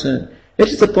that person, it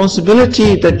is a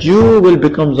possibility that you will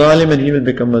become zalim and he will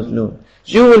become mazloom.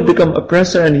 You will become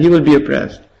oppressor and he will be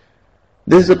oppressed.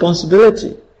 This is a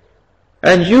possibility.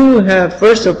 And you have,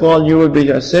 first of all, you will be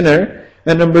a sinner.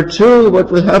 And number two,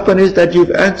 what will happen is that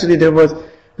there was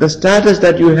the status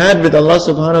that you had with Allah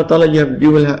subhanahu wa ta'ala,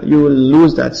 you will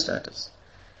lose that status.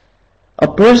 A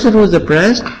person who is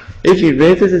oppressed, if he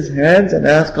raises his hands and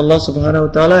asks Allah subhanahu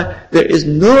wa ta'ala, there is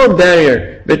no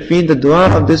barrier between the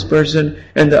dua of this person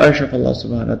and the arsh of Allah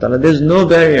subhanahu wa ta'ala. There is no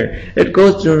barrier. It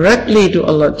goes directly to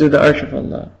Allah, to the arsh of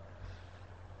Allah.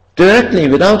 Directly,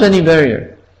 without any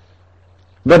barrier.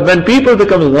 But when people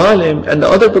become zalim and the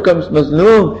other becomes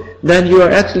mazloom, then you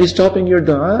are actually stopping your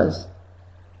du'as.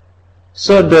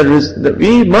 So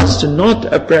we must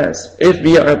not oppress if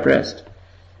we are oppressed.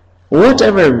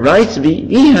 Whatever rights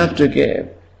we have to give,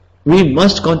 we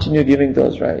must continue giving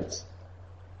those rights.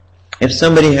 If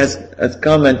somebody has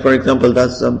come and, for example,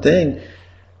 does something,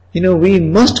 we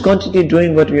must continue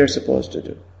doing what we are supposed to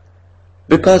do.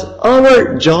 Because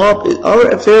our job, our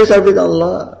affairs are with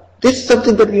Allah. This is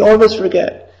something that we always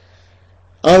forget.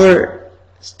 Our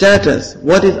status,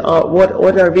 what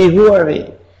are we, who are we?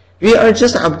 We are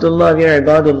just Abdullah, we are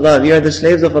Ibadullah, we are the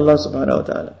slaves of Allah subhanahu wa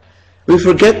ta'ala. We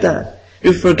forget that.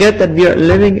 We forget that we are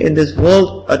living in this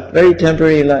world a very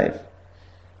temporary life.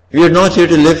 We are not here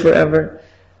to live forever.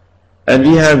 And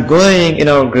we are going in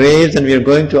our graves and we are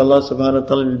going to Allah subhanahu wa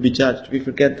ta'ala and will be judged. We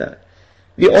forget that.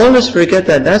 We always forget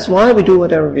that. That's why we do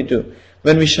whatever we do.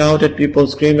 When we shout at people,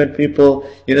 scream at people,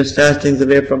 snatch things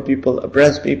away from people,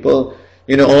 oppress people,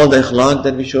 all the akhlaq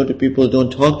that we show to people,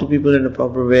 don't talk to people in a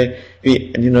proper way,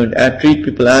 we, treat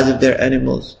people as if they're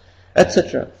animals,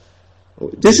 etc.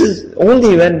 This is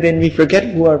only when we forget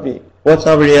who are we, what's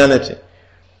our reality.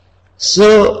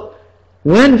 So,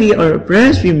 when we are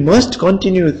oppressed, we must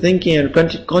continue thinking and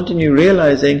continue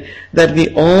realizing that we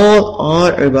all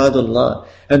are Ibadullah.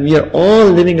 And we are all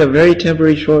living a very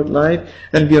temporary short life,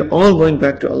 and we are all going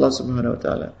back to Allah subhanahu wa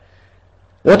ta'ala.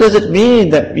 What does it mean?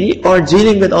 That we are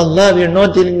dealing with Allah, we are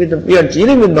not dealing with we are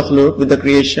dealing with makhluk, with the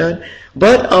creation,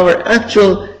 but our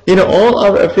actual, all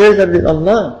our affairs are with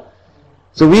Allah.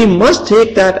 So we must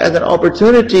take that as an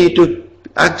opportunity to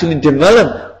actually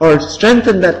develop or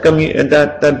strengthen that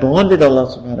bond with Allah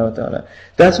subhanahu wa ta'ala.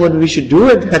 That's what we should do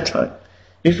at that time.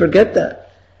 We forget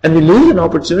that. And we lose an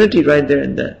opportunity right there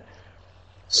and then.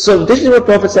 So this is what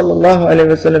Prophet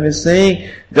ﷺ is saying,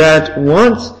 that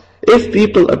if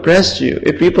people oppress you,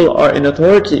 if people are in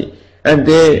authority, and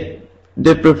they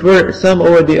prefer some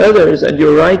over the others, and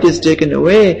your right is taken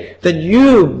away, then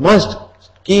you must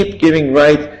keep giving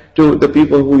right to the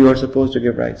people who you are supposed to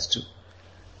give rights to.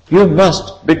 You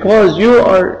must, because you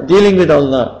are dealing with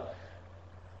Allah.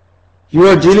 You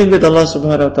are dealing with Allah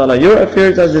subhanahu wa ta'ala. Your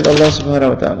affairs are with Allah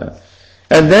subhanahu wa ta'ala.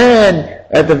 And then,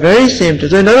 at the very same time,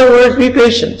 so in other words, be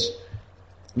patient.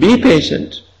 Be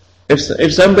patient.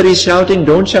 If somebody is shouting,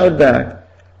 don't shout back.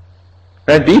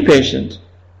 Right? Be patient.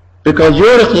 Because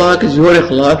your akhlaq is your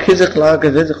akhlaq, his akhlaq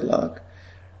is his akhlaq.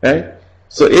 Right?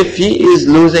 So if he is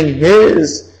losing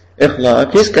his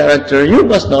akhlaq, his character, you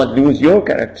must not lose your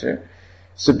character.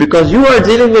 So because you are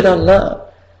dealing with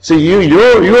Allah, so you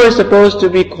are supposed to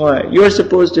be quiet, you are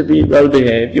supposed to be well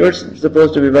behaved, you are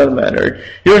supposed to be well mannered,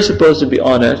 you are supposed to be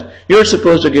honest, you are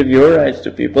supposed to give your rights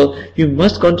to people. You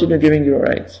must continue giving your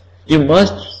rights. You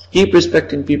must keep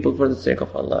respecting people for the sake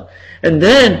of Allah. And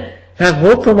then have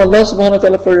hope from Allah subhanahu wa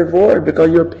ta'ala for reward, because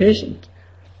you are patient.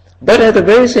 But at the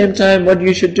very same time, what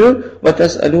you should do,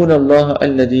 وَتَسْأَلُونَ اللَّهَ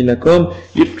الَّذِي لَكُمْ,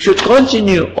 you should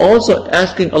continue also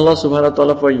asking Allah subhanahu wa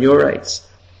ta'ala for your rights.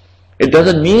 It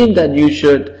doesn't mean that you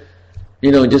should,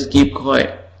 just keep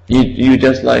quiet. You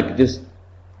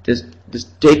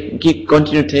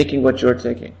continue taking what you're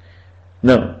taking.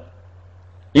 No.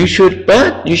 You should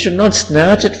not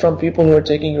snatch it from people who are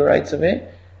taking your rights away.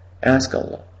 Ask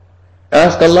Allah.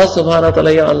 Ask Allah subhanahu wa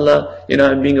ta'ala, Ya Allah,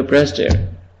 I'm being oppressed here.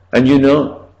 And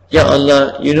Ya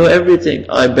Allah, you know everything.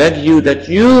 I beg you that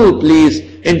you please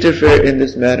interfere in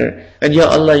this matter. And Ya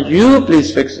Allah, you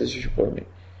please fix this issue for me.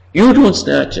 You don't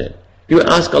snatch it. You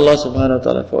ask Allah subhanahu wa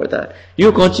ta'ala for that.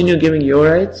 You continue giving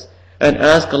your rights and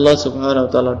ask Allah subhanahu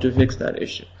wa ta'ala to fix that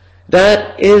issue.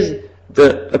 That is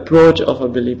the approach of a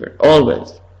believer,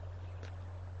 always.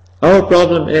 Our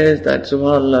problem is that,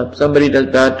 subhanAllah, somebody does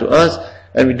bad to us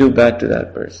and we do bad to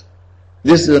that person.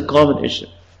 This is a common issue.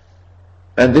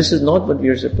 And this is not what we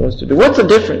are supposed to do. What's the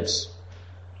difference?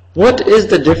 What is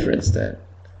the difference then?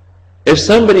 If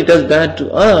somebody does bad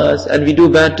to us and we do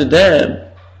bad to them,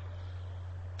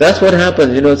 that's what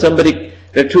happens.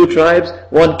 There are two tribes,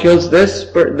 one kills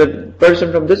the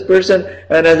person from this person,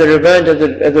 and as a revenge,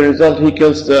 as a result, he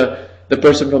kills the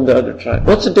person from the other tribe.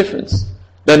 What's the difference?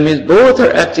 That means both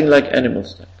are acting like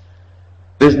animals.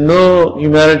 There's no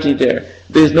humanity there.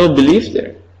 There's no belief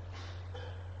there.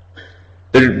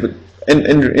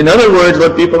 In other words,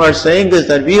 what people are saying is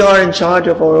that we are in charge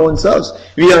of our own selves.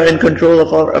 We are in control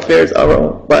of our affairs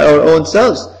by our own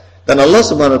selves. Then Allah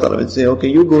subhanahu wa ta'ala will say, okay,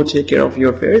 you go take care of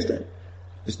your affairs then.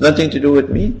 It's nothing to do with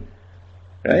me.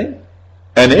 right?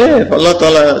 And if Allah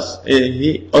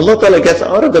Ta'ala gets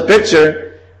out of the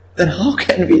picture, then how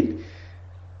can we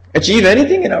achieve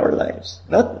anything in our lives?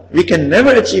 We can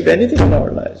never achieve anything in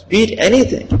our lives. Be it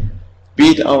anything. Be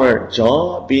it our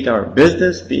job, be it our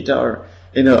business, be it our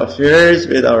affairs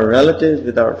with our relatives,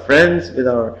 with our friends, with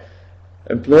our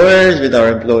employers, with our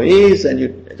employees, and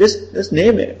you just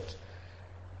name it.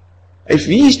 If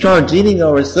we start dealing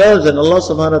ourselves and Allah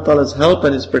subhanahu wa ta'ala's help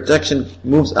and His protection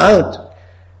moves out,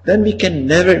 then we can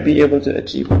never be able to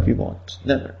achieve what we want.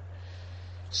 Never.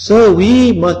 So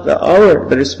we must,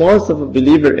 the response of a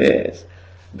believer is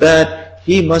that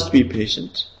he must be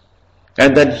patient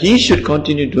and that he should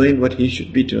continue doing what he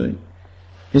should be doing.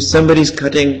 If somebody's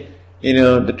cutting,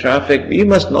 the traffic, we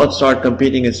must not start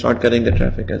competing and start cutting the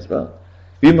traffic as well.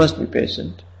 We must be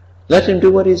patient. Let him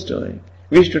do what he's doing.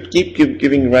 We should keep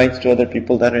giving rights to other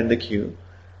people that are in the queue,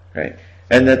 right?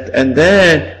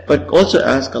 But also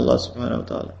ask Allah subhanahu wa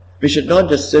ta'ala. We should not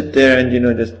just sit there and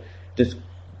just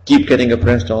keep getting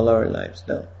oppressed all our lives.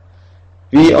 No.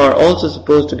 We are also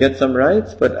supposed to get some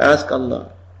rights, but ask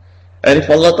Allah. And if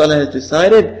Allah ta'ala has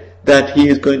decided that He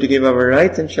is going to give our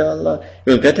rights, inshallah,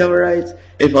 we'll get our rights.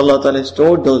 If Allah ta'ala has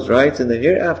stored those rights in the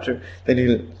hereafter, then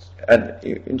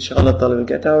inshallah ta'ala will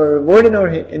get our reward in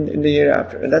the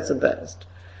hereafter, and that's the best.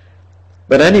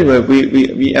 But anyway,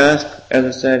 we ask, as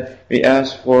I said, we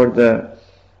ask for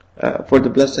the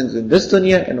blessings in this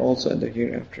dunya and also in the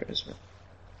hereafter as well.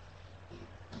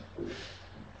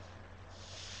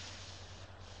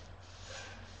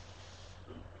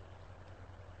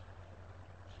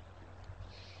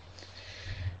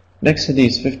 Next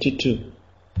hadith, 52.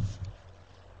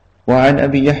 وعن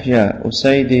أبي يحيى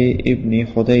أسيد ابن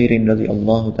حذير رضي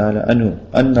الله تعالى عنه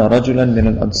أن رجلا من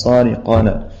الأنصار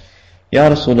قال يا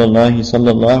رسول الله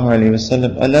صلى الله عليه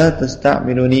وسلم ألا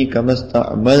تستعملني كما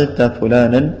استعملت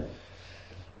فلانا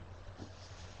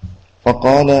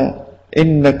فقال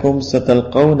إنكم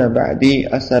ستلقون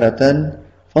بعدي أسرة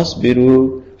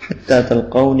فاصبروا حتى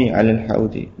تلقوني على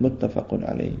الحوض متفق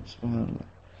عليه. سبحان الله.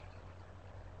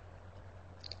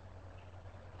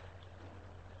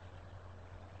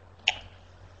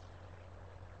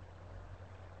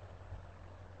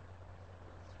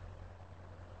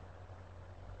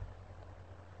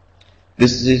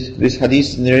 This hadith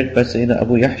is narrated by Sayyidina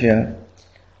Abu Yahya,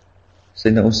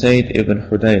 Sayyidina Usayd ibn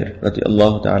Hudayr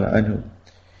radiallahu ta'ala anhu.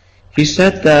 He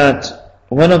said that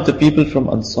one of the people from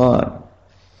Ansar,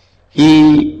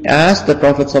 he asked the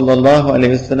Prophet sallallahu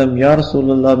alaihi wasallam, Ya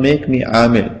Rasulullah, make me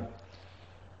amil,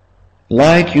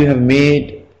 like you have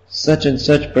made such and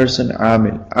such person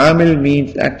amil. Amil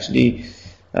means actually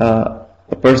a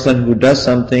person who does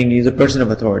something, is a person of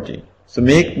authority. So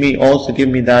make me also, give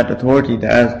me that authority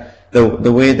as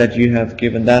the way that you have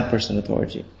given that person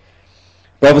authority.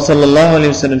 Prophet sallallahu alaihi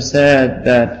wasallam said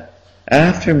that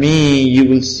after me you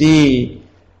will see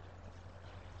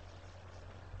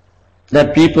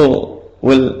that people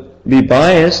will be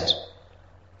biased,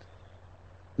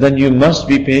 then you must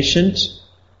be patient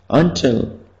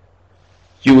until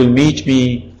you will meet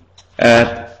me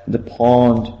at the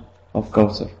pond of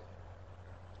Kawthar.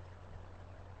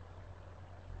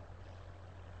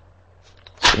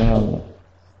 SubhanAllah.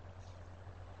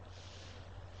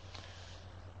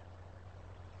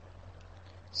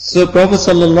 So Prophet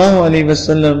sallallahu alaihi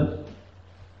wasallam,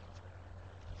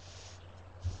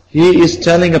 he is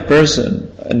telling a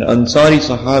person, an Ansari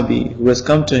Sahabi, who has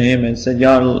come to him and said,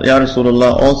 Ya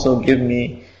Rasulullah, also give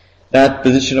me that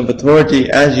position of authority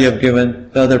as you have given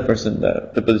the other person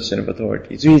the position of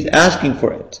authority. So he's asking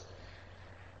for it.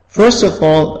 First of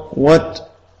all,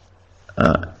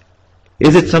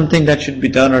 is it something that should be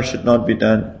done or should not be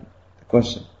done? The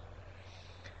question.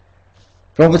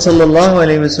 Prophet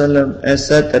ﷺ has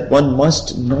said that one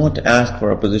must not ask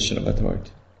for a position of authority.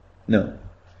 No.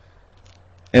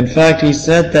 In fact, he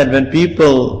said that when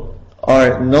people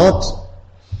are not,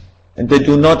 and they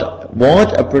do not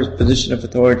want a position of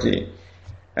authority,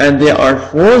 and they are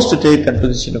forced to take that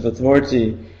position of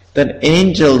authority, then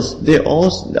angels,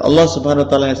 Allah subhanahu wa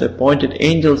ta'ala has appointed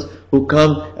angels who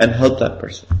come and help that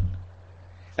person.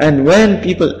 And when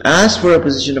people ask for a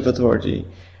position of authority,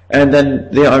 and then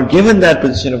they are given that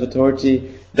position of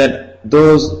authority, then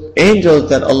those angels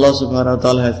that Allah subhanahu wa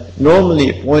ta'ala has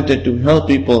normally appointed to help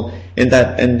people in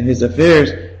His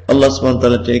affairs, Allah subhanahu wa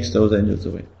ta'ala takes those angels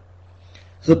away.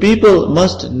 So people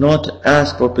must not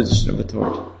ask for position of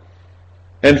authority.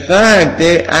 In fact,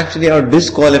 they actually are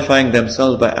disqualifying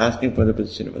themselves by asking for the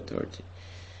position of authority.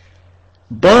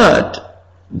 But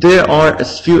there are a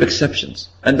few exceptions.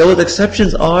 And those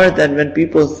exceptions are that when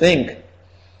people think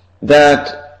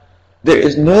that there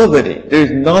is nobody, there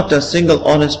is not a single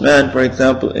honest man, for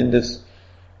example, in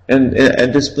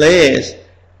in this place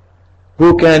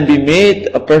who can be made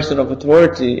a person of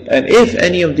authority, and if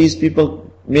any of these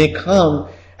people may come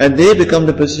and they become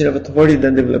the position of authority,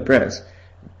 then they will oppress.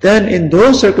 Then in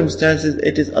those circumstances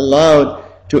it is allowed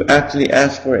to actually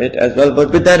ask for it as well,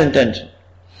 but with that intention.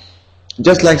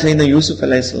 Just like Sayyidina Yusuf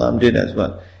alayhi salam did as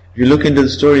well. If you look into the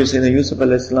story of Sayyidina Yusuf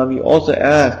alayhi salam, he also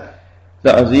asked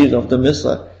the Aziz of the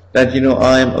Misr that,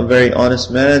 I am a very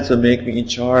honest man, so make me in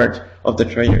charge of the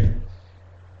treasury.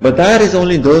 But that is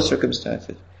only those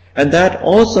circumstances. And that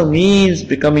also means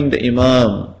becoming the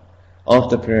Imam of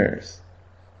the prayers.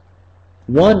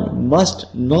 One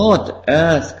must not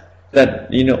ask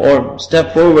that, or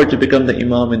step forward to become the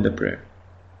Imam in the prayer.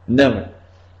 Never.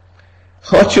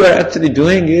 What you are actually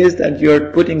doing is that you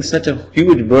are putting such a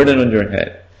huge burden on your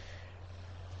head.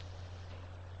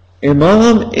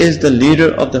 Imam is the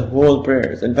leader of the whole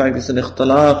prayers. In fact, it's an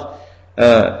ikhtilaf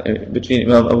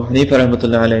between Imam Abu Hanifa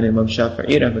rahmatullah alayhi and Imam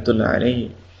Shafi'i rahmatullah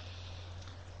alayhi.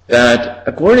 That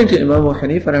according to Imam Abu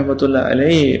Hanifa rahmatullah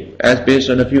alayhi, as based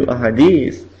on a few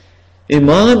ahadith,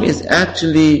 Imam is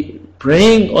actually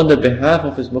praying on the behalf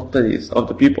of his muqtadis, of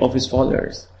the people, of his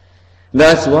followers.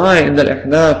 That's why in the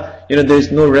Ahnaf, there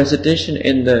is no recitation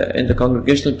in the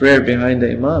congregational prayer behind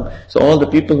the Imam. So all the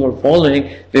people who are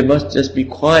following, they must just be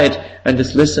quiet and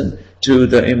just listen to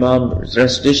the Imam's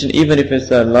recitation, even if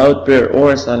it's a loud prayer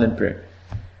or a silent prayer.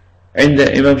 And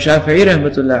the Imam Shafi'i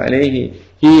rahmatullah alayhi,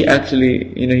 he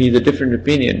actually, he's a different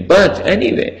opinion. But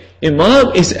anyway,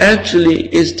 Imam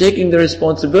is taking the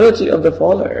responsibility of the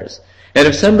followers. And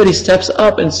if somebody steps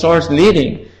up and starts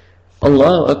leading,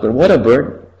 Allahu Akbar, what a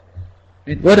burden.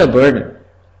 What a burden.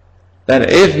 That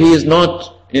if he is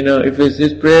not, if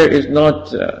his prayer is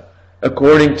not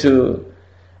according to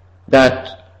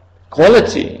that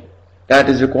quality that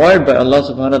is required by Allah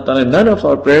subhanahu wa ta'ala, none of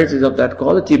our prayers is of that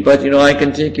quality, but I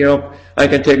can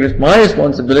take my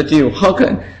responsibility. How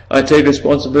can I take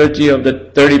responsibility of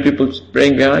the 30 people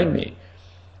praying behind me?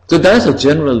 So that's a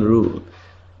general rule.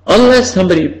 Unless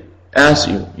somebody asks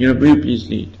you, will you please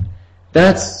lead?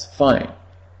 That's fine.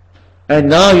 And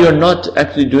now you're not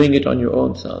actually doing it on your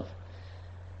own self.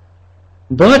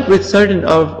 But with certain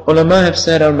of ulama have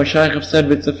said, our mashayikh have said,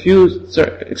 with a few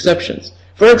exceptions.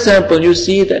 For example, you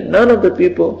see that none of the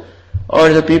people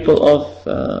are the people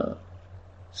of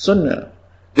sunnah.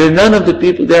 They're none of the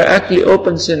people, they're actually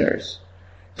open sinners.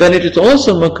 Then it is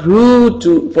also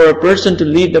makruh for a person to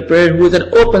lead the prayer who is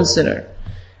an open sinner.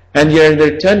 And here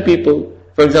there are 10 people,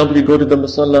 for example, you go to the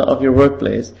musalla of your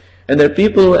workplace, and there are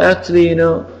people who actually,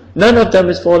 none of them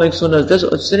is following sunnah,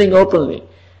 they're sitting openly.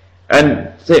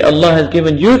 And say Allah has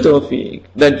given you tawfiq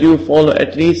that you follow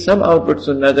at least some outward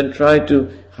sunnah and try to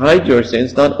hide your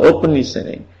sins, not openly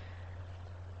sinning.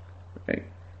 Right?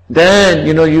 Then,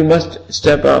 you must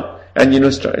step up and,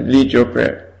 lead your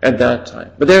prayer at that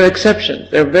time. But there are exceptions.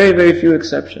 There are very, very few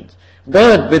exceptions.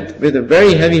 But with a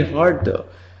very heavy heart though.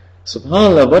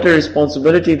 SubhanAllah, what a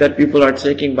responsibility that people are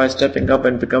taking by stepping up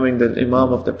and becoming the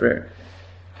Imam of the prayer.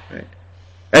 Right?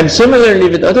 And similarly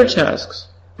with other tasks.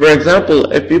 For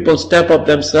example, if people step up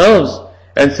themselves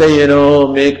and say,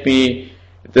 make me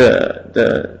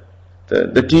the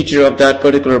teacher of that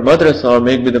particular madrasa, or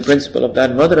make me the principal of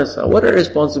that madrasa, what a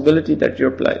responsibility that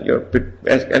you're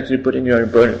actually putting your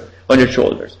burden on your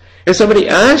shoulders. If somebody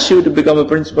asks you to become a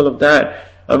principal of that,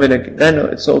 then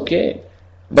it's okay.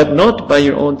 But not by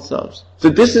your own selves. So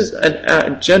this is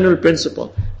a general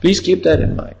principle. Please keep that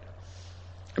in mind.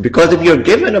 Because if you're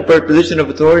given a position of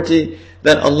authority,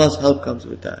 then Allah's help comes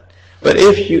with that. But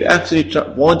if you actually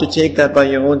want to take that by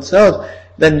your own self,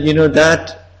 then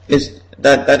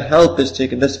that help is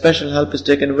taken, that special help is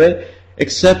taken away,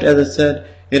 except, as I said,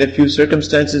 in a few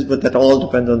circumstances, but that all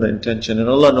depends on the intention, and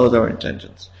Allah knows our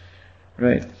intentions.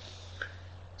 Right?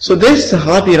 So this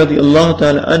Sahabi radiallahu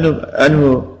ta'ala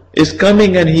anhu is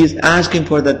coming and he is asking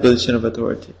for that position of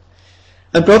authority.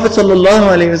 And Prophet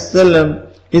sallallahu alaihi wasallam,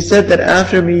 he said that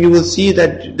after me you will see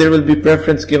that there will be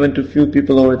preference given to few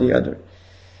people over the other.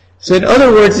 So in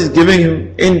other words, he's giving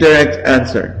him indirect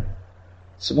answer.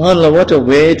 SubhanAllah, what a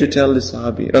way to tell this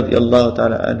Sahabi radiallahu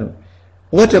ta'ala anhu.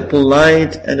 What a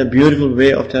polite and a beautiful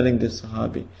way of telling this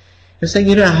Sahabi. He's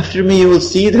saying, after me you will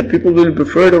see that people will be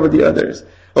preferred over the others.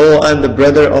 Oh, I'm the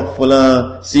brother of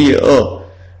Fulan CEO.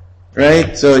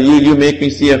 Right? So you make me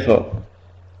CFO.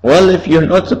 Well, if you're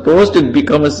not supposed to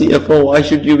become a CFO, why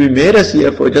should you be made a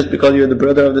CFO just because you're the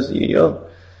brother of the CEO?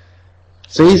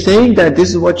 So he's saying that this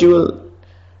is what you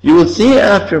will see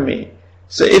after me.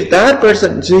 So if that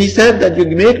person, so he said that you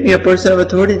make me a person of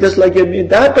authority just like you made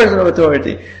that person of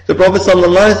authority. The Prophet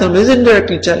ﷺ is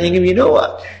indirectly telling him,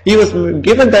 what? He was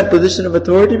given that position of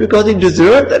authority because he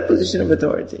deserved that position of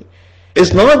authority.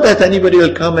 It's not that anybody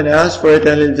will come and ask for it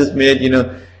and it'll just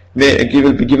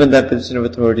will be given that position of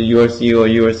authority, you are CEO,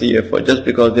 you are CFO, just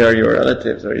because they are your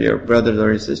relatives or your brothers or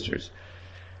your sisters.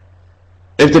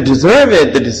 If they deserve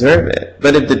it, they deserve it.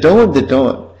 But if they don't, they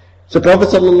don't. So Prophet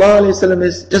ﷺ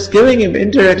is just giving him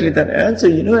indirectly that answer.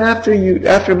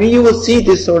 After me, you will see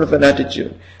this sort of an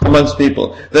attitude amongst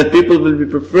people, that people will be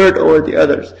preferred over the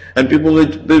others, and people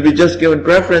will be just given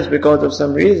preference because of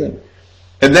some reason.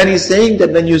 And then he's saying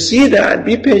that when you see that,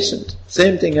 be patient.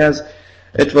 Same thing as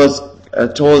it was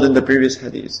told in the previous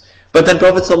hadith. But then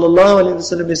Prophet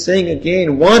ﷺ is saying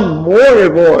again, one more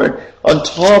reward on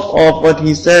top of what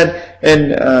he said.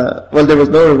 And there was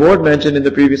no reward mentioned in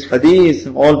the previous hadith.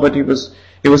 But he was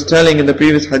telling in the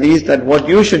previous hadith that what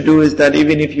you should do is that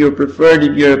even if you're preferred,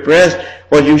 if you're oppressed,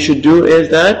 what you should do is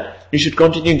that you should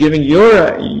continue doing your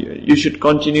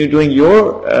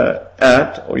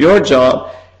act or your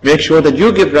job. Make sure that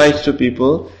you give rights to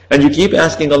people, and you keep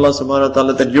asking Allah subhanahu wa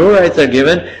ta'ala that your rights are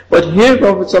given. But here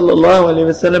Prophet sallallahu alaihi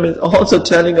wasallam is also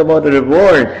telling about a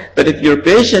reward, that if you're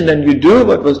patient and you do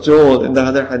what was told in the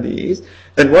other hadith,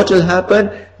 then what will happen?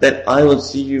 That I will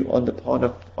see you on the pond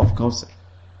of Kawthar.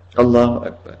 Allahu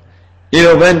Akbar.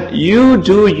 When you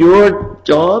do your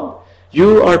job,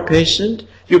 you are patient,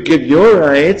 you give your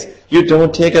rights, you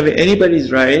don't take away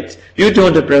anybody's rights, you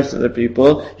don't oppress other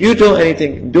people, you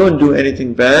don't do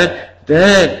anything bad,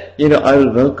 then, I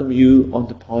will welcome you on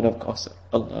the pond of Kawthar.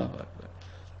 Allahu Akbar.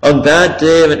 On that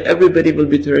day when everybody will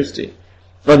be thirsty,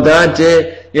 on that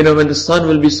day, when the sun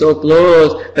will be so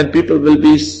close, and people will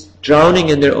be drowning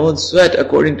in their own sweat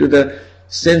according to the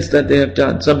sins that they have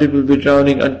done. Some people will be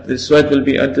drowning, the sweat will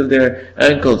be until their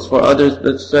ankles. For others,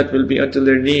 the sweat will be until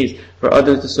their knees. For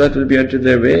others, the sweat will be until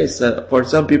their waists. For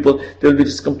some people, they will be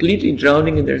just completely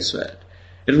drowning in their sweat.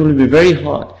 It will be very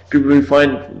hot. People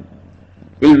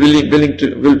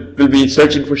will be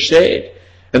searching for shade.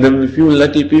 And there will be few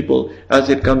lucky people, as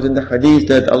it comes in the hadith,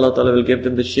 that Allah Ta'ala will give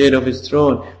them the shade of His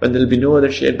throne, when there will be no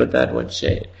other shade but that one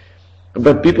shade.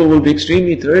 But people will be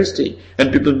extremely thirsty,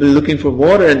 and people will be looking for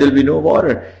water, and there will be no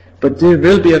water. But there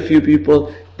will be a few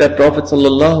people that Prophet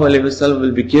ﷺ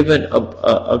will be given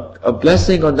a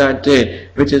blessing on that day,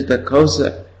 which is the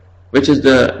Kawthar, which is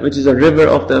a river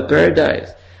of the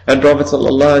paradise. And Prophet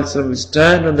ﷺ will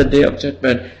stand on the day of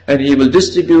judgment, and he will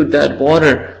distribute that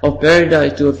water of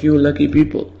paradise to a few lucky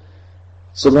people.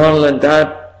 SubhanAllah, and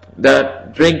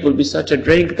that drink will be such a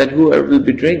drink that whoever will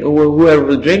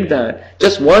drink that,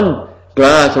 just one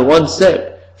glass or one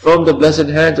sip from the blessed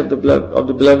hands of the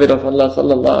beloved of Allah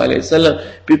sallallahu alaihi wasallam,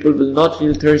 people will not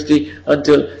feel thirsty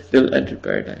until they will enter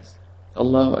paradise.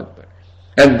 Allahu Akbar.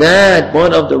 And that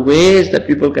one of the ways that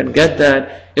people can get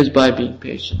that is by being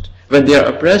patient. When they are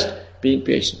oppressed, being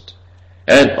patient.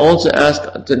 And also ask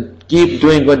to keep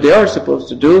doing what they are supposed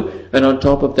to do, and on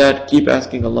top of that, keep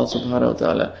asking Allah subhanahu wa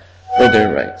ta'ala for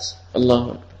their rights.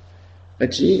 Allahu Akbar.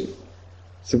 Achieve.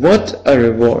 So what a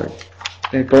reward.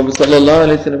 And Prophet sallallahu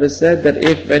alaihi wasallam has said that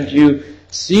when you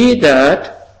see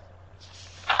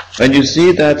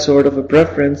that sort of a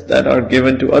preference that are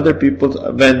given to other people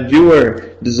when you are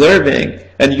deserving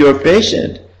and you are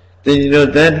patient, then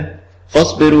then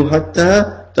فَاصْبِرُوا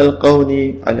حَتَّى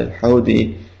تَلْقَوْنِي عَلَى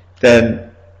الْحَوْدِ,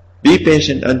 then be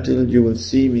patient until you will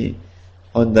see me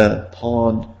on the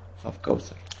pond of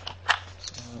Kawthar.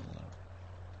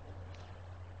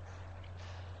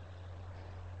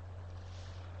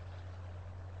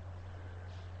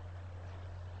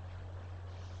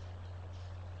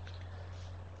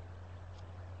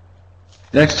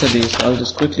 Next hadith, I'll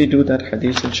just quickly do that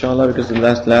hadith inshallah, because the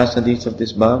last hadith of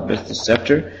this bab is this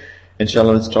chapter.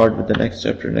 Inshallah we'll start with the next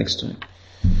chapter next time.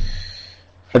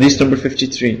 Hadith number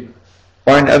 53.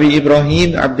 وعن أبي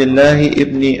إبراهيم عبد الله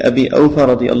ابن أبي أوفى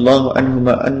رضي الله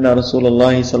عنهما أن رسول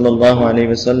الله صلى الله عليه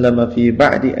وسلم في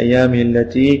بعد أيامه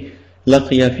التي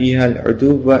لقي فيها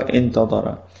العدو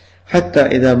انتظر حتى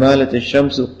إذا مالت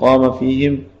الشمس قام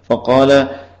فيهم فقال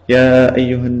يا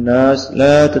أيها الناس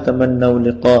لا تتمنوا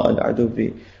لقاء العدو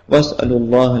واسألوا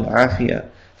الله العافية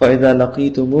فإذا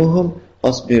لقيتموهم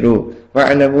فاصبروا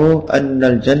واعلموا أن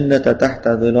الجنة تحت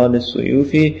ظلال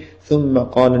السيوف. ثم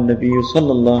قال النبي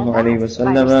صلى الله عليه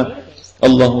وسلم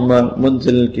اللهم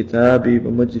منزل الكتاب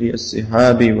ومجري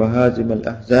السحاب وهازم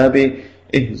الأحزاب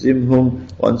اهزمهم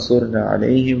وانصرنا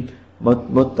عليهم.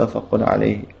 متفق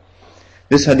عليه.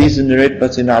 This hadith is narrated by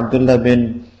Sayyidina Abdullah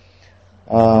bin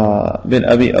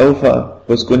Abi Awfa,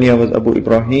 whose kunya was Abu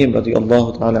Ibrahim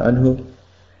radiyallahu ta'ala anhu.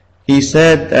 He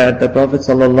said that the Prophet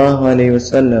sallallahu alayhi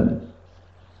wasallam,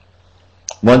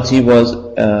 once he was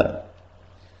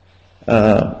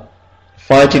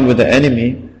fighting with the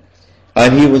enemy,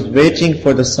 and he was waiting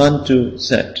for the sun to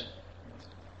set.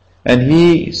 And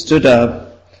he stood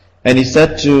up and he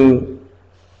said to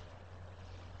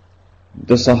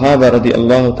the Sahaba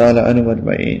radiallahu ta'ala anhu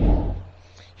ajma'in,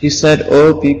 he said,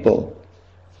 "O people,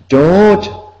 don't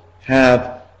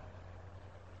have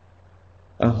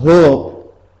a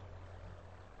hope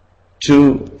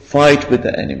to fight with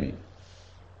the enemy.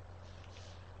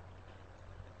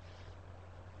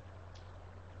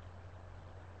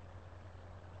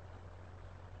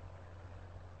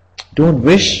 Don't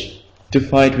wish to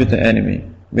fight with the enemy."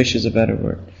 Wish is a better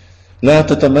word. لا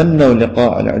تتمنوا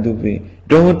لقاء العدو.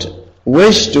 Don't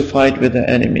wish to fight with the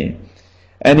enemy.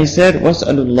 And he said,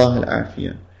 وَاسْأَلُوا اللَّهَ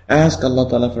الْعَافِيَةِ. Ask Allah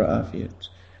Ta'ala for afiyat.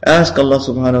 Ask Allah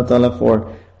Subhanahu Wa Ta'ala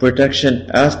for protection.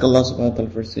 Ask Allah Subhanahu Wa Ta'ala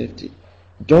for safety.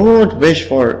 Don't wish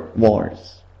for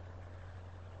wars.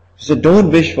 He said, don't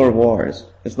wish for wars.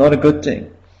 It's not a good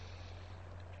thing.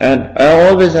 And I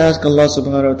always ask Allah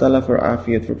Subhanahu Wa Ta'ala for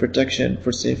afiyat, for protection,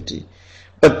 for safety.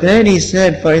 But then he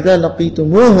said, فَإِذَا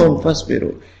لَقِيتُمُوهُمْ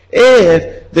فَاصْبِرُوا.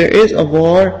 If there is a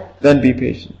war, then be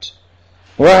patient.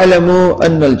 وَاعْلَمُوا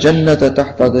أَنَّ الْجَنَّةَ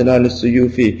تَحْتَ ظِلَالِ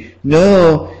السُّيُوفِ.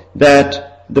 Know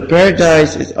that the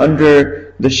paradise is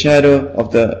under the shadow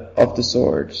of the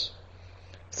swords.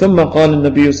 ثُمَّ قَالَ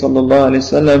النَّبِيُّ صَلَّى اللَّهُ عَلَيْهِ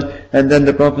وسلم. And then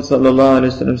the Prophet sallallahu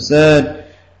alaihi wasallam said,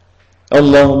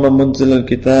 اللهم منزل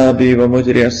الكتاب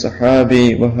ومجري السحاب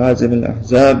وهازم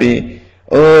الأحزاب.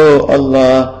 Oh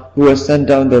Allah, who has sent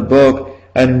down the book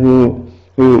and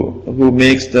who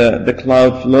makes the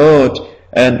cloud float,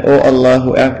 and O Allah,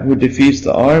 who defeats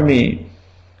the army.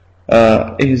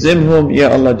 Ihzimhum, Ya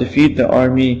Allah, defeat the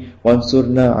army.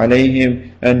 Wansurna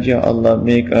alayhim, and Ya Allah,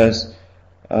 make us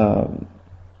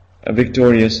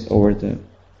victorious over them.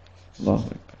 Allahu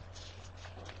Akbar.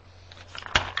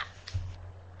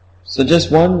 So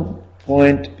just one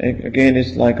point, again,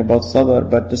 is like about sabr,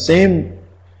 but the same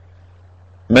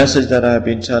message that I have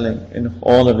been telling in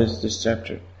all of this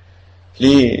chapter.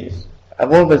 Please,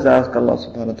 I've always asked Allah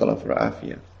Subhanahu Wa Ta'ala for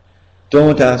afiyah.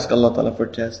 Don't ask Allah Ta'ala for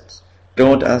tests.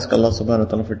 Don't ask Allah Subhanahu Wa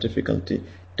Ta'ala for difficulty.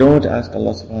 Don't ask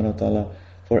Allah Subhanahu Wa Ta'ala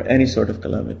for any sort of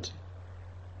calamity.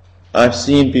 I've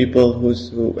seen people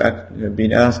who have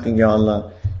been asking, Ya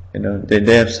Allah,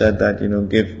 they have said that,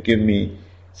 give me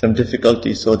some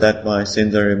difficulty so that my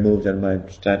sins are removed and my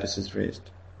status is raised.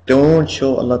 Don't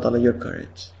show Allah Ta'ala your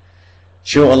courage.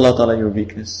 Show Allah Ta'ala your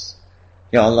weakness.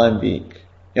 Ya Allah, I'm weak.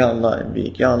 Ya Allah, I'm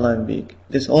weak. Ya Allah, I'm weak.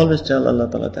 Just always tell Allah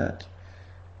Ta'ala that.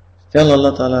 Tell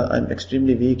Allah Ta'ala, I'm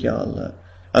extremely weak, Ya Allah.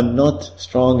 I'm not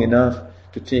strong enough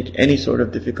to take any sort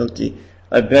of difficulty.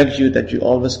 I beg you that you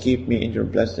always keep me in your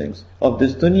blessings of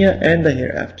this dunya and the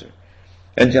hereafter.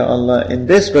 And Ya Allah, in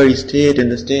this very state, in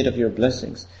the state of your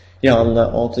blessings, Ya Allah,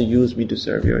 also use me to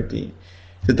serve your deen.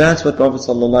 So that's what Prophet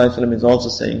ﷺ is also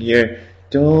saying here.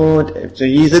 So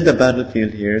he's in the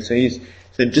battlefield here. So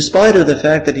despite of the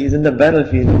fact that he's in the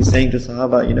battlefield, he's saying to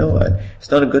Sahaba, you know what, it's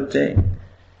not a good thing.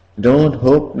 Don't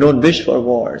wish for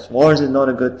wars. Wars is not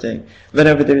a good thing.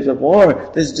 Whenever there is a war,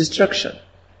 there's destruction.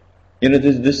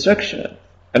 There's destruction.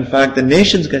 In fact, the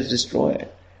nations get destroyed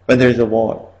when there is a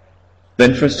war. The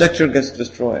infrastructure gets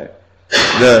destroyed.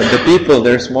 The people,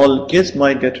 their small kids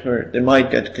might get hurt. They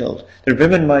might get killed. Their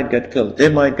women might get killed. They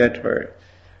might get hurt.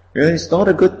 It's not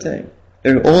a good thing.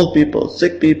 They're old people,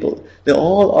 sick people. They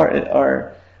all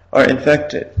are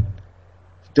infected.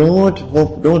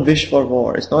 Don't wish for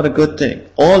war. It's not a good thing.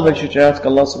 All that you should ask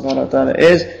Allah Subhanahu Wa Ta'ala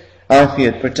is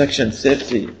afiyat, protection,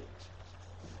 safety.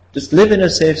 Just live in a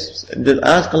safe. Just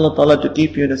ask Allah Ta'ala to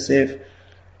keep you in a safe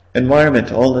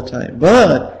environment all the time.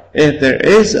 But if there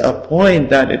is a point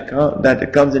that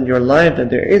it comes in your life that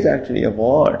there is actually a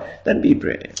war, then be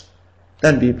brave.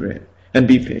 Then be brave and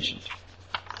be patient.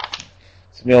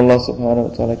 So may Allah Subhanahu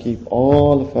Wa Ta'ala keep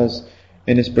all of us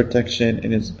in His protection,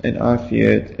 in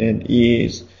afiyat, in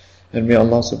ease, and may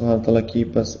Allah Subhanahu Wa Ta'ala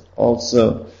keep us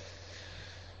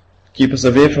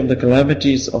away from the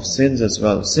calamities of sins as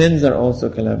well. Sins are also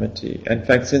calamity. In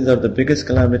fact, sins are the biggest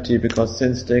calamity because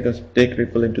sins take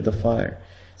people into the fire.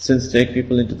 Sins take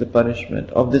people into the punishment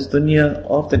of this dunya,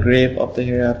 of the grave, of the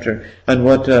hereafter. And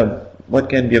what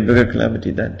can be a bigger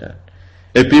calamity than that?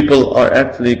 If people are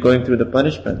actually going through the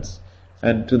punishments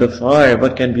and to the fire,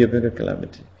 what can be a bigger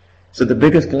calamity? So the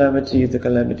biggest calamity is the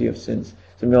calamity of sins.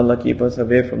 So may Allah keep us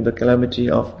away from the calamity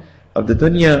of the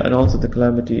dunya and also the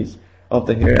calamities of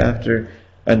the hereafter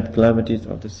and the calamities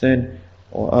of the sin.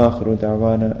 وآخر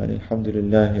دعوانا أن الحمد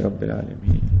لله رب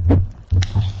العالمين.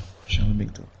 Shall we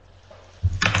make dua?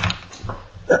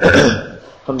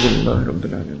 الحمد لله رب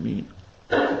العالمين.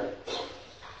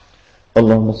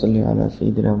 اللهم صل على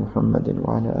سيدنا محمد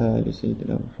وعلى آل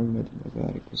سيدنا محمد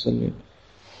وبارك وسلم.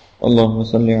 اللهم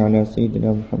صل على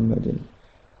سيدنا محمد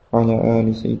وعلى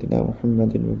آل سيدنا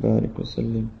محمد وبارك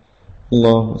وسلم.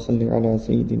 اللهم صل على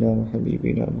سيدنا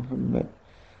وحبيبنا محمد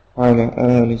وعلى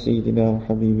آل سيدنا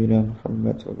وحبيبنا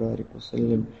محمد وبارك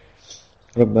وسلم.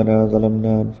 ربنا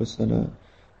ظلمنا أنفسنا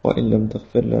وإن لم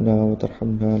تغفر لنا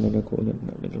وترحمنا لنكونن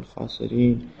من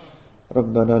الخاسرين.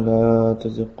 ربنا لا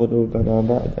تزغ قلوبنا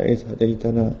بعد إذ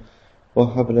هديتنا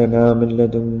وهب لنا من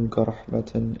لدنك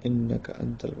رحمة إنك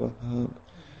أنت الوهاب.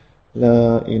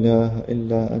 لا إله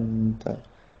إلا أنت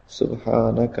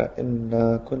سبحانك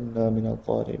إنا كنا من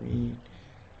الظالمين.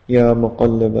 يا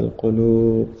مقلب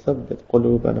القلوب ثبت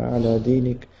قلوبنا على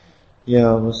دينك.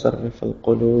 يا مصرف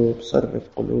القلوب صرف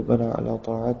قلوبنا على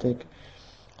طاعتك.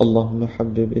 اللهم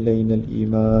حبب إلينا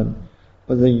الإيمان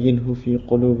وزينه في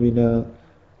قلوبنا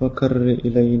وكر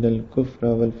إلينا الكفر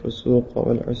والفسوق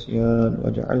والعصيان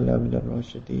واجعلنا من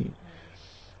الراشدين.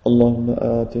 اللهم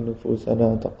آت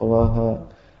نفوسنا تقواها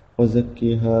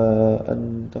وزكها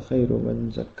أنت خير من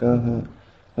زكاها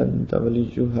أنت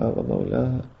وليها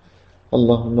ومولاها.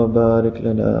 اللهم بارك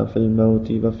لنا في الموت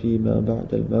وفيما بعد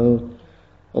الموت.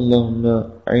 اللهم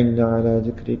أعنا على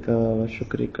ذكرك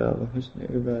وشكرك وحسن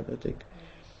عبادتك.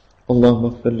 اللهم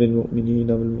اغفر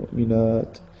للمؤمنين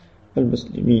والمؤمنات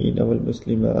والمسلمين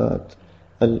والمسلمات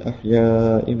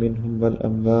الأحياء منهم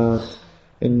والأموات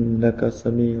إنك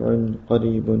سميع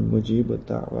قريب مجيب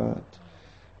الدعوات.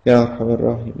 يا أرحم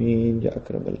الراحمين يا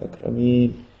أكرم الأكرمين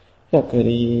يا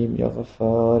كريم يا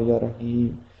غفار يا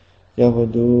رحيم يا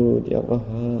ودود يا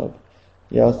وهاب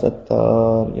يا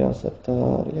ستار يا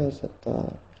ستار يا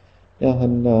ستار يا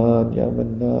حنان يا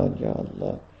منان يا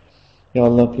Allah. Ya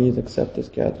Allah, please accept this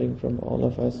gathering from all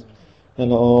of us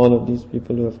and all of these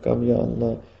people who have come. Ya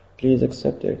Allah, please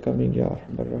accept their coming. Ya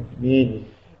Arhamar Rahimeen.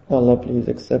 Ya Allah, please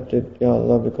accept it. Ya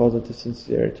Allah, because of the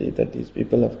sincerity that these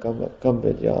people have come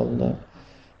with. Ya Allah.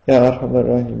 Ya Arhamar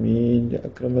Rahimeen. Ya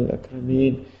Akram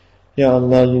al-Akrameen. Ya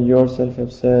Allah, you yourself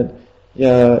have said,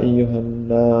 Ya ayyuhan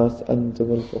nas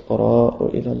antum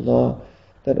al-fuqara'u ila Allah,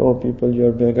 that all people, you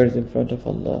are beggars in front of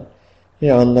Allah.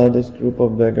 Ya Allah, this group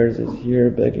of beggars is here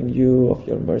begging you of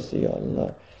your mercy, Ya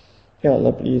Allah. Ya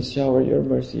Allah, please shower your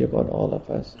mercy upon all of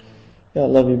us. Ya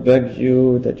Allah, we beg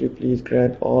you that you please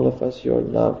grant all of us your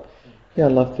love. Ya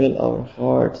Allah, fill our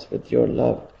hearts with your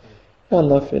love. Ya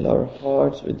Allah, fill our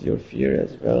hearts with your fear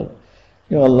as well.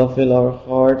 Ya Allah, fill our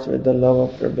hearts with the love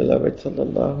of your beloved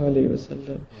Sallallahu Alaihi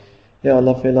Wasallam. Ya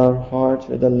Allah, fill our hearts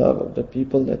with the love of the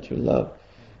people that you love.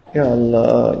 Ya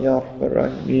Allah, Ya Rahman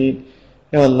Rahimeen.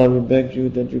 Ya Allah, we beg you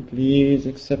that you please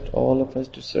accept all of us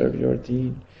to serve your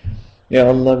deen. Ya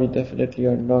Allah, we definitely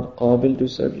are not qabil to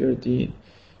serve your deen.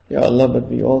 Ya Allah, but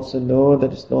we also know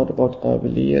that it's not about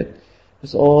qabiliyat.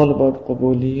 It's all about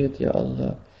qabuliyat, Ya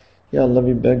Allah. Ya Allah,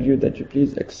 we beg you that you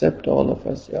please accept all of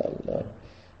us, Ya Allah.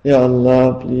 Ya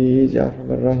Allah, please, Ya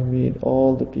Rahman Rahimeen,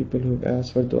 all the people who've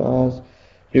asked for du'as,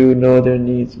 you know their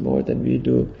needs more than we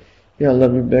do. Ya Allah,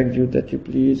 we beg you that you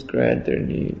please grant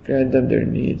them their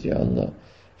needs, Ya Allah.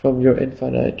 From your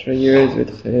infinite treasures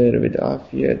with khair, with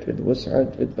afiyat, with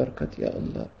wus'at, with barakat, Ya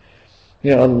Allah.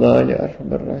 Ya Allah, Ya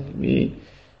Arhamar Rahimeen.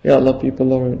 Ya Allah,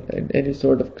 people are in any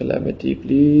sort of calamity,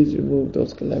 please remove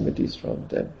those calamities from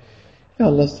them. Ya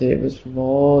Allah, save us from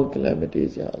all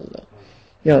calamities, Ya Allah.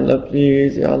 Ya Allah,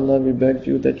 please, Ya Allah, we beg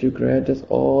you that you grant us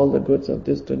all the goods of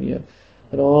this dunya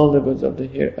and all the goods of the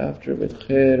hereafter with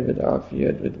khair, with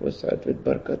afiyat, with wus'at, with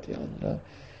barakat, Ya Allah.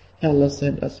 Ya Allah,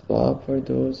 send asbab for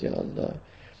those, Ya Allah.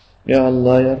 Ya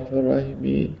Allah, Ya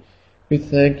Rahimeen, we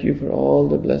thank you for all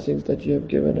the blessings that you have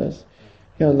given us.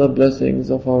 Ya Allah, blessings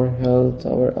of our health,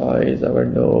 our eyes, our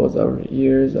nose, our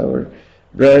ears, our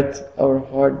breath, our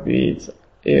heartbeats,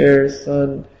 air,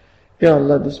 sun. Ya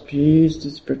Allah, this peace,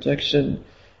 this protection.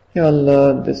 Ya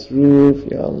Allah, this roof,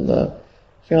 Ya Allah.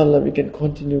 Ya Allah, we can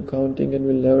continue counting and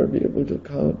we'll never be able to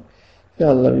count. Ya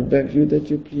Allah, we beg you that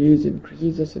you please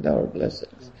increase us in our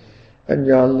blessings. And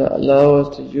Ya Allah, allow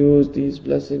us to use these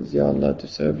blessings, Ya Allah, to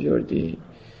serve your deen.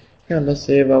 Ya Allah,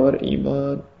 save our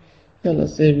iman. Ya Allah,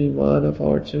 save iman of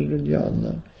our children, Ya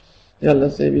Allah. Ya Allah,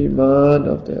 save iman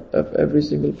of every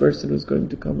single person who's going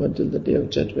to come until the day of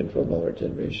judgment from our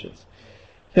generations.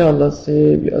 Ya Allah,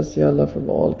 save us, Ya Allah, from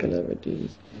all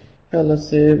calamities. Ya Allah,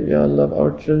 save, Ya Allah,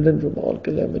 our children from all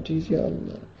calamities, Ya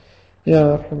Allah.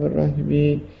 Ya Arhamar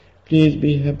Rahimeen, please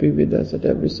be happy with us at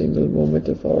every single moment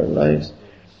of our lives.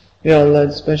 Ya Allah,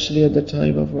 especially at the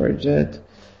time of our death.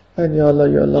 And Ya Allah,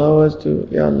 you allow us to,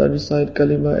 Ya Allah, recite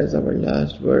kalima as our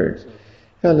last words.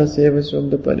 Ya Allah, save us from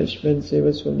the punishment, save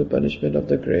us from the punishment of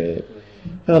the grave.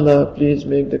 Ya Allah, please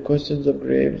make the questions of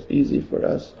graves easy for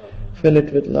us. Fill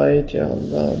it with light, Ya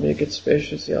Allah, make it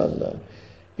spacious, Ya Allah.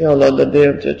 Ya Allah, on the day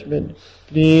of judgment,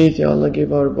 please, Ya Allah,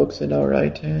 give our books in our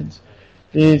right hands.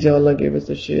 Please, Ya Allah, give us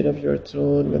the shade of your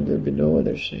throne when there will be no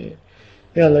other shade.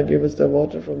 Ya Allah, give us the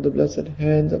water from the blessed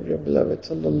hands of your beloved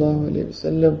sallallahu alayhi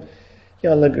wasallam.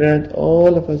 Ya Allah, grant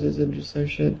all of us his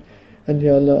intercession. And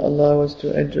Ya Allah, allow us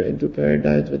to enter into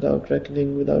paradise without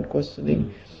reckoning, without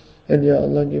questioning. And Ya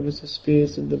Allah, give us a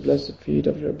space in the blessed feet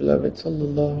of your beloved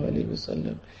sallallahu alayhi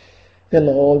wasallam. Ya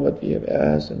Allah, all what we have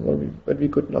asked and what we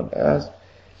could not ask.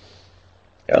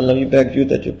 Ya Allah, we beg you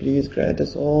that you please grant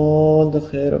us all the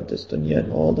khair of this dunya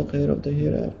and all the khair of the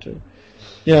hereafter.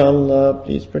 Ya Allah,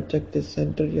 please protect this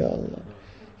center, Ya Allah.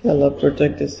 Ya Allah,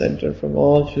 protect this center from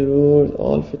all shururs,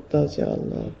 all fitnas, Ya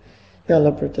Allah. Ya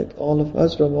Allah, protect all of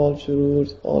us from all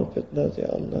shururs, all fitnas, Ya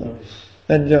Allah.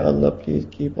 And Ya Allah, please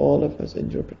keep all of us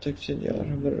in your protection, Ya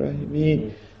Arhamar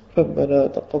Rahimeen. ربنا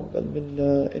تقبل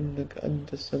منا إنك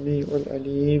أنت السميع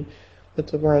العليم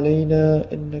وتب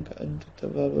علينا إنك أنت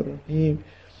التواب الرحيم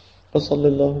وصلى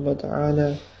اللهم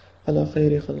تعالى على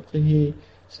خير خلقه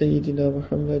سيدنا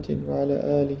محمد وعلى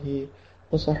آله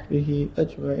وصحبه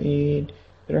أجمعين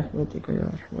برحمتك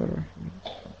يا أرحم الراحمين.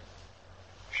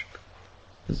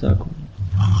 جزاكم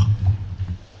الله.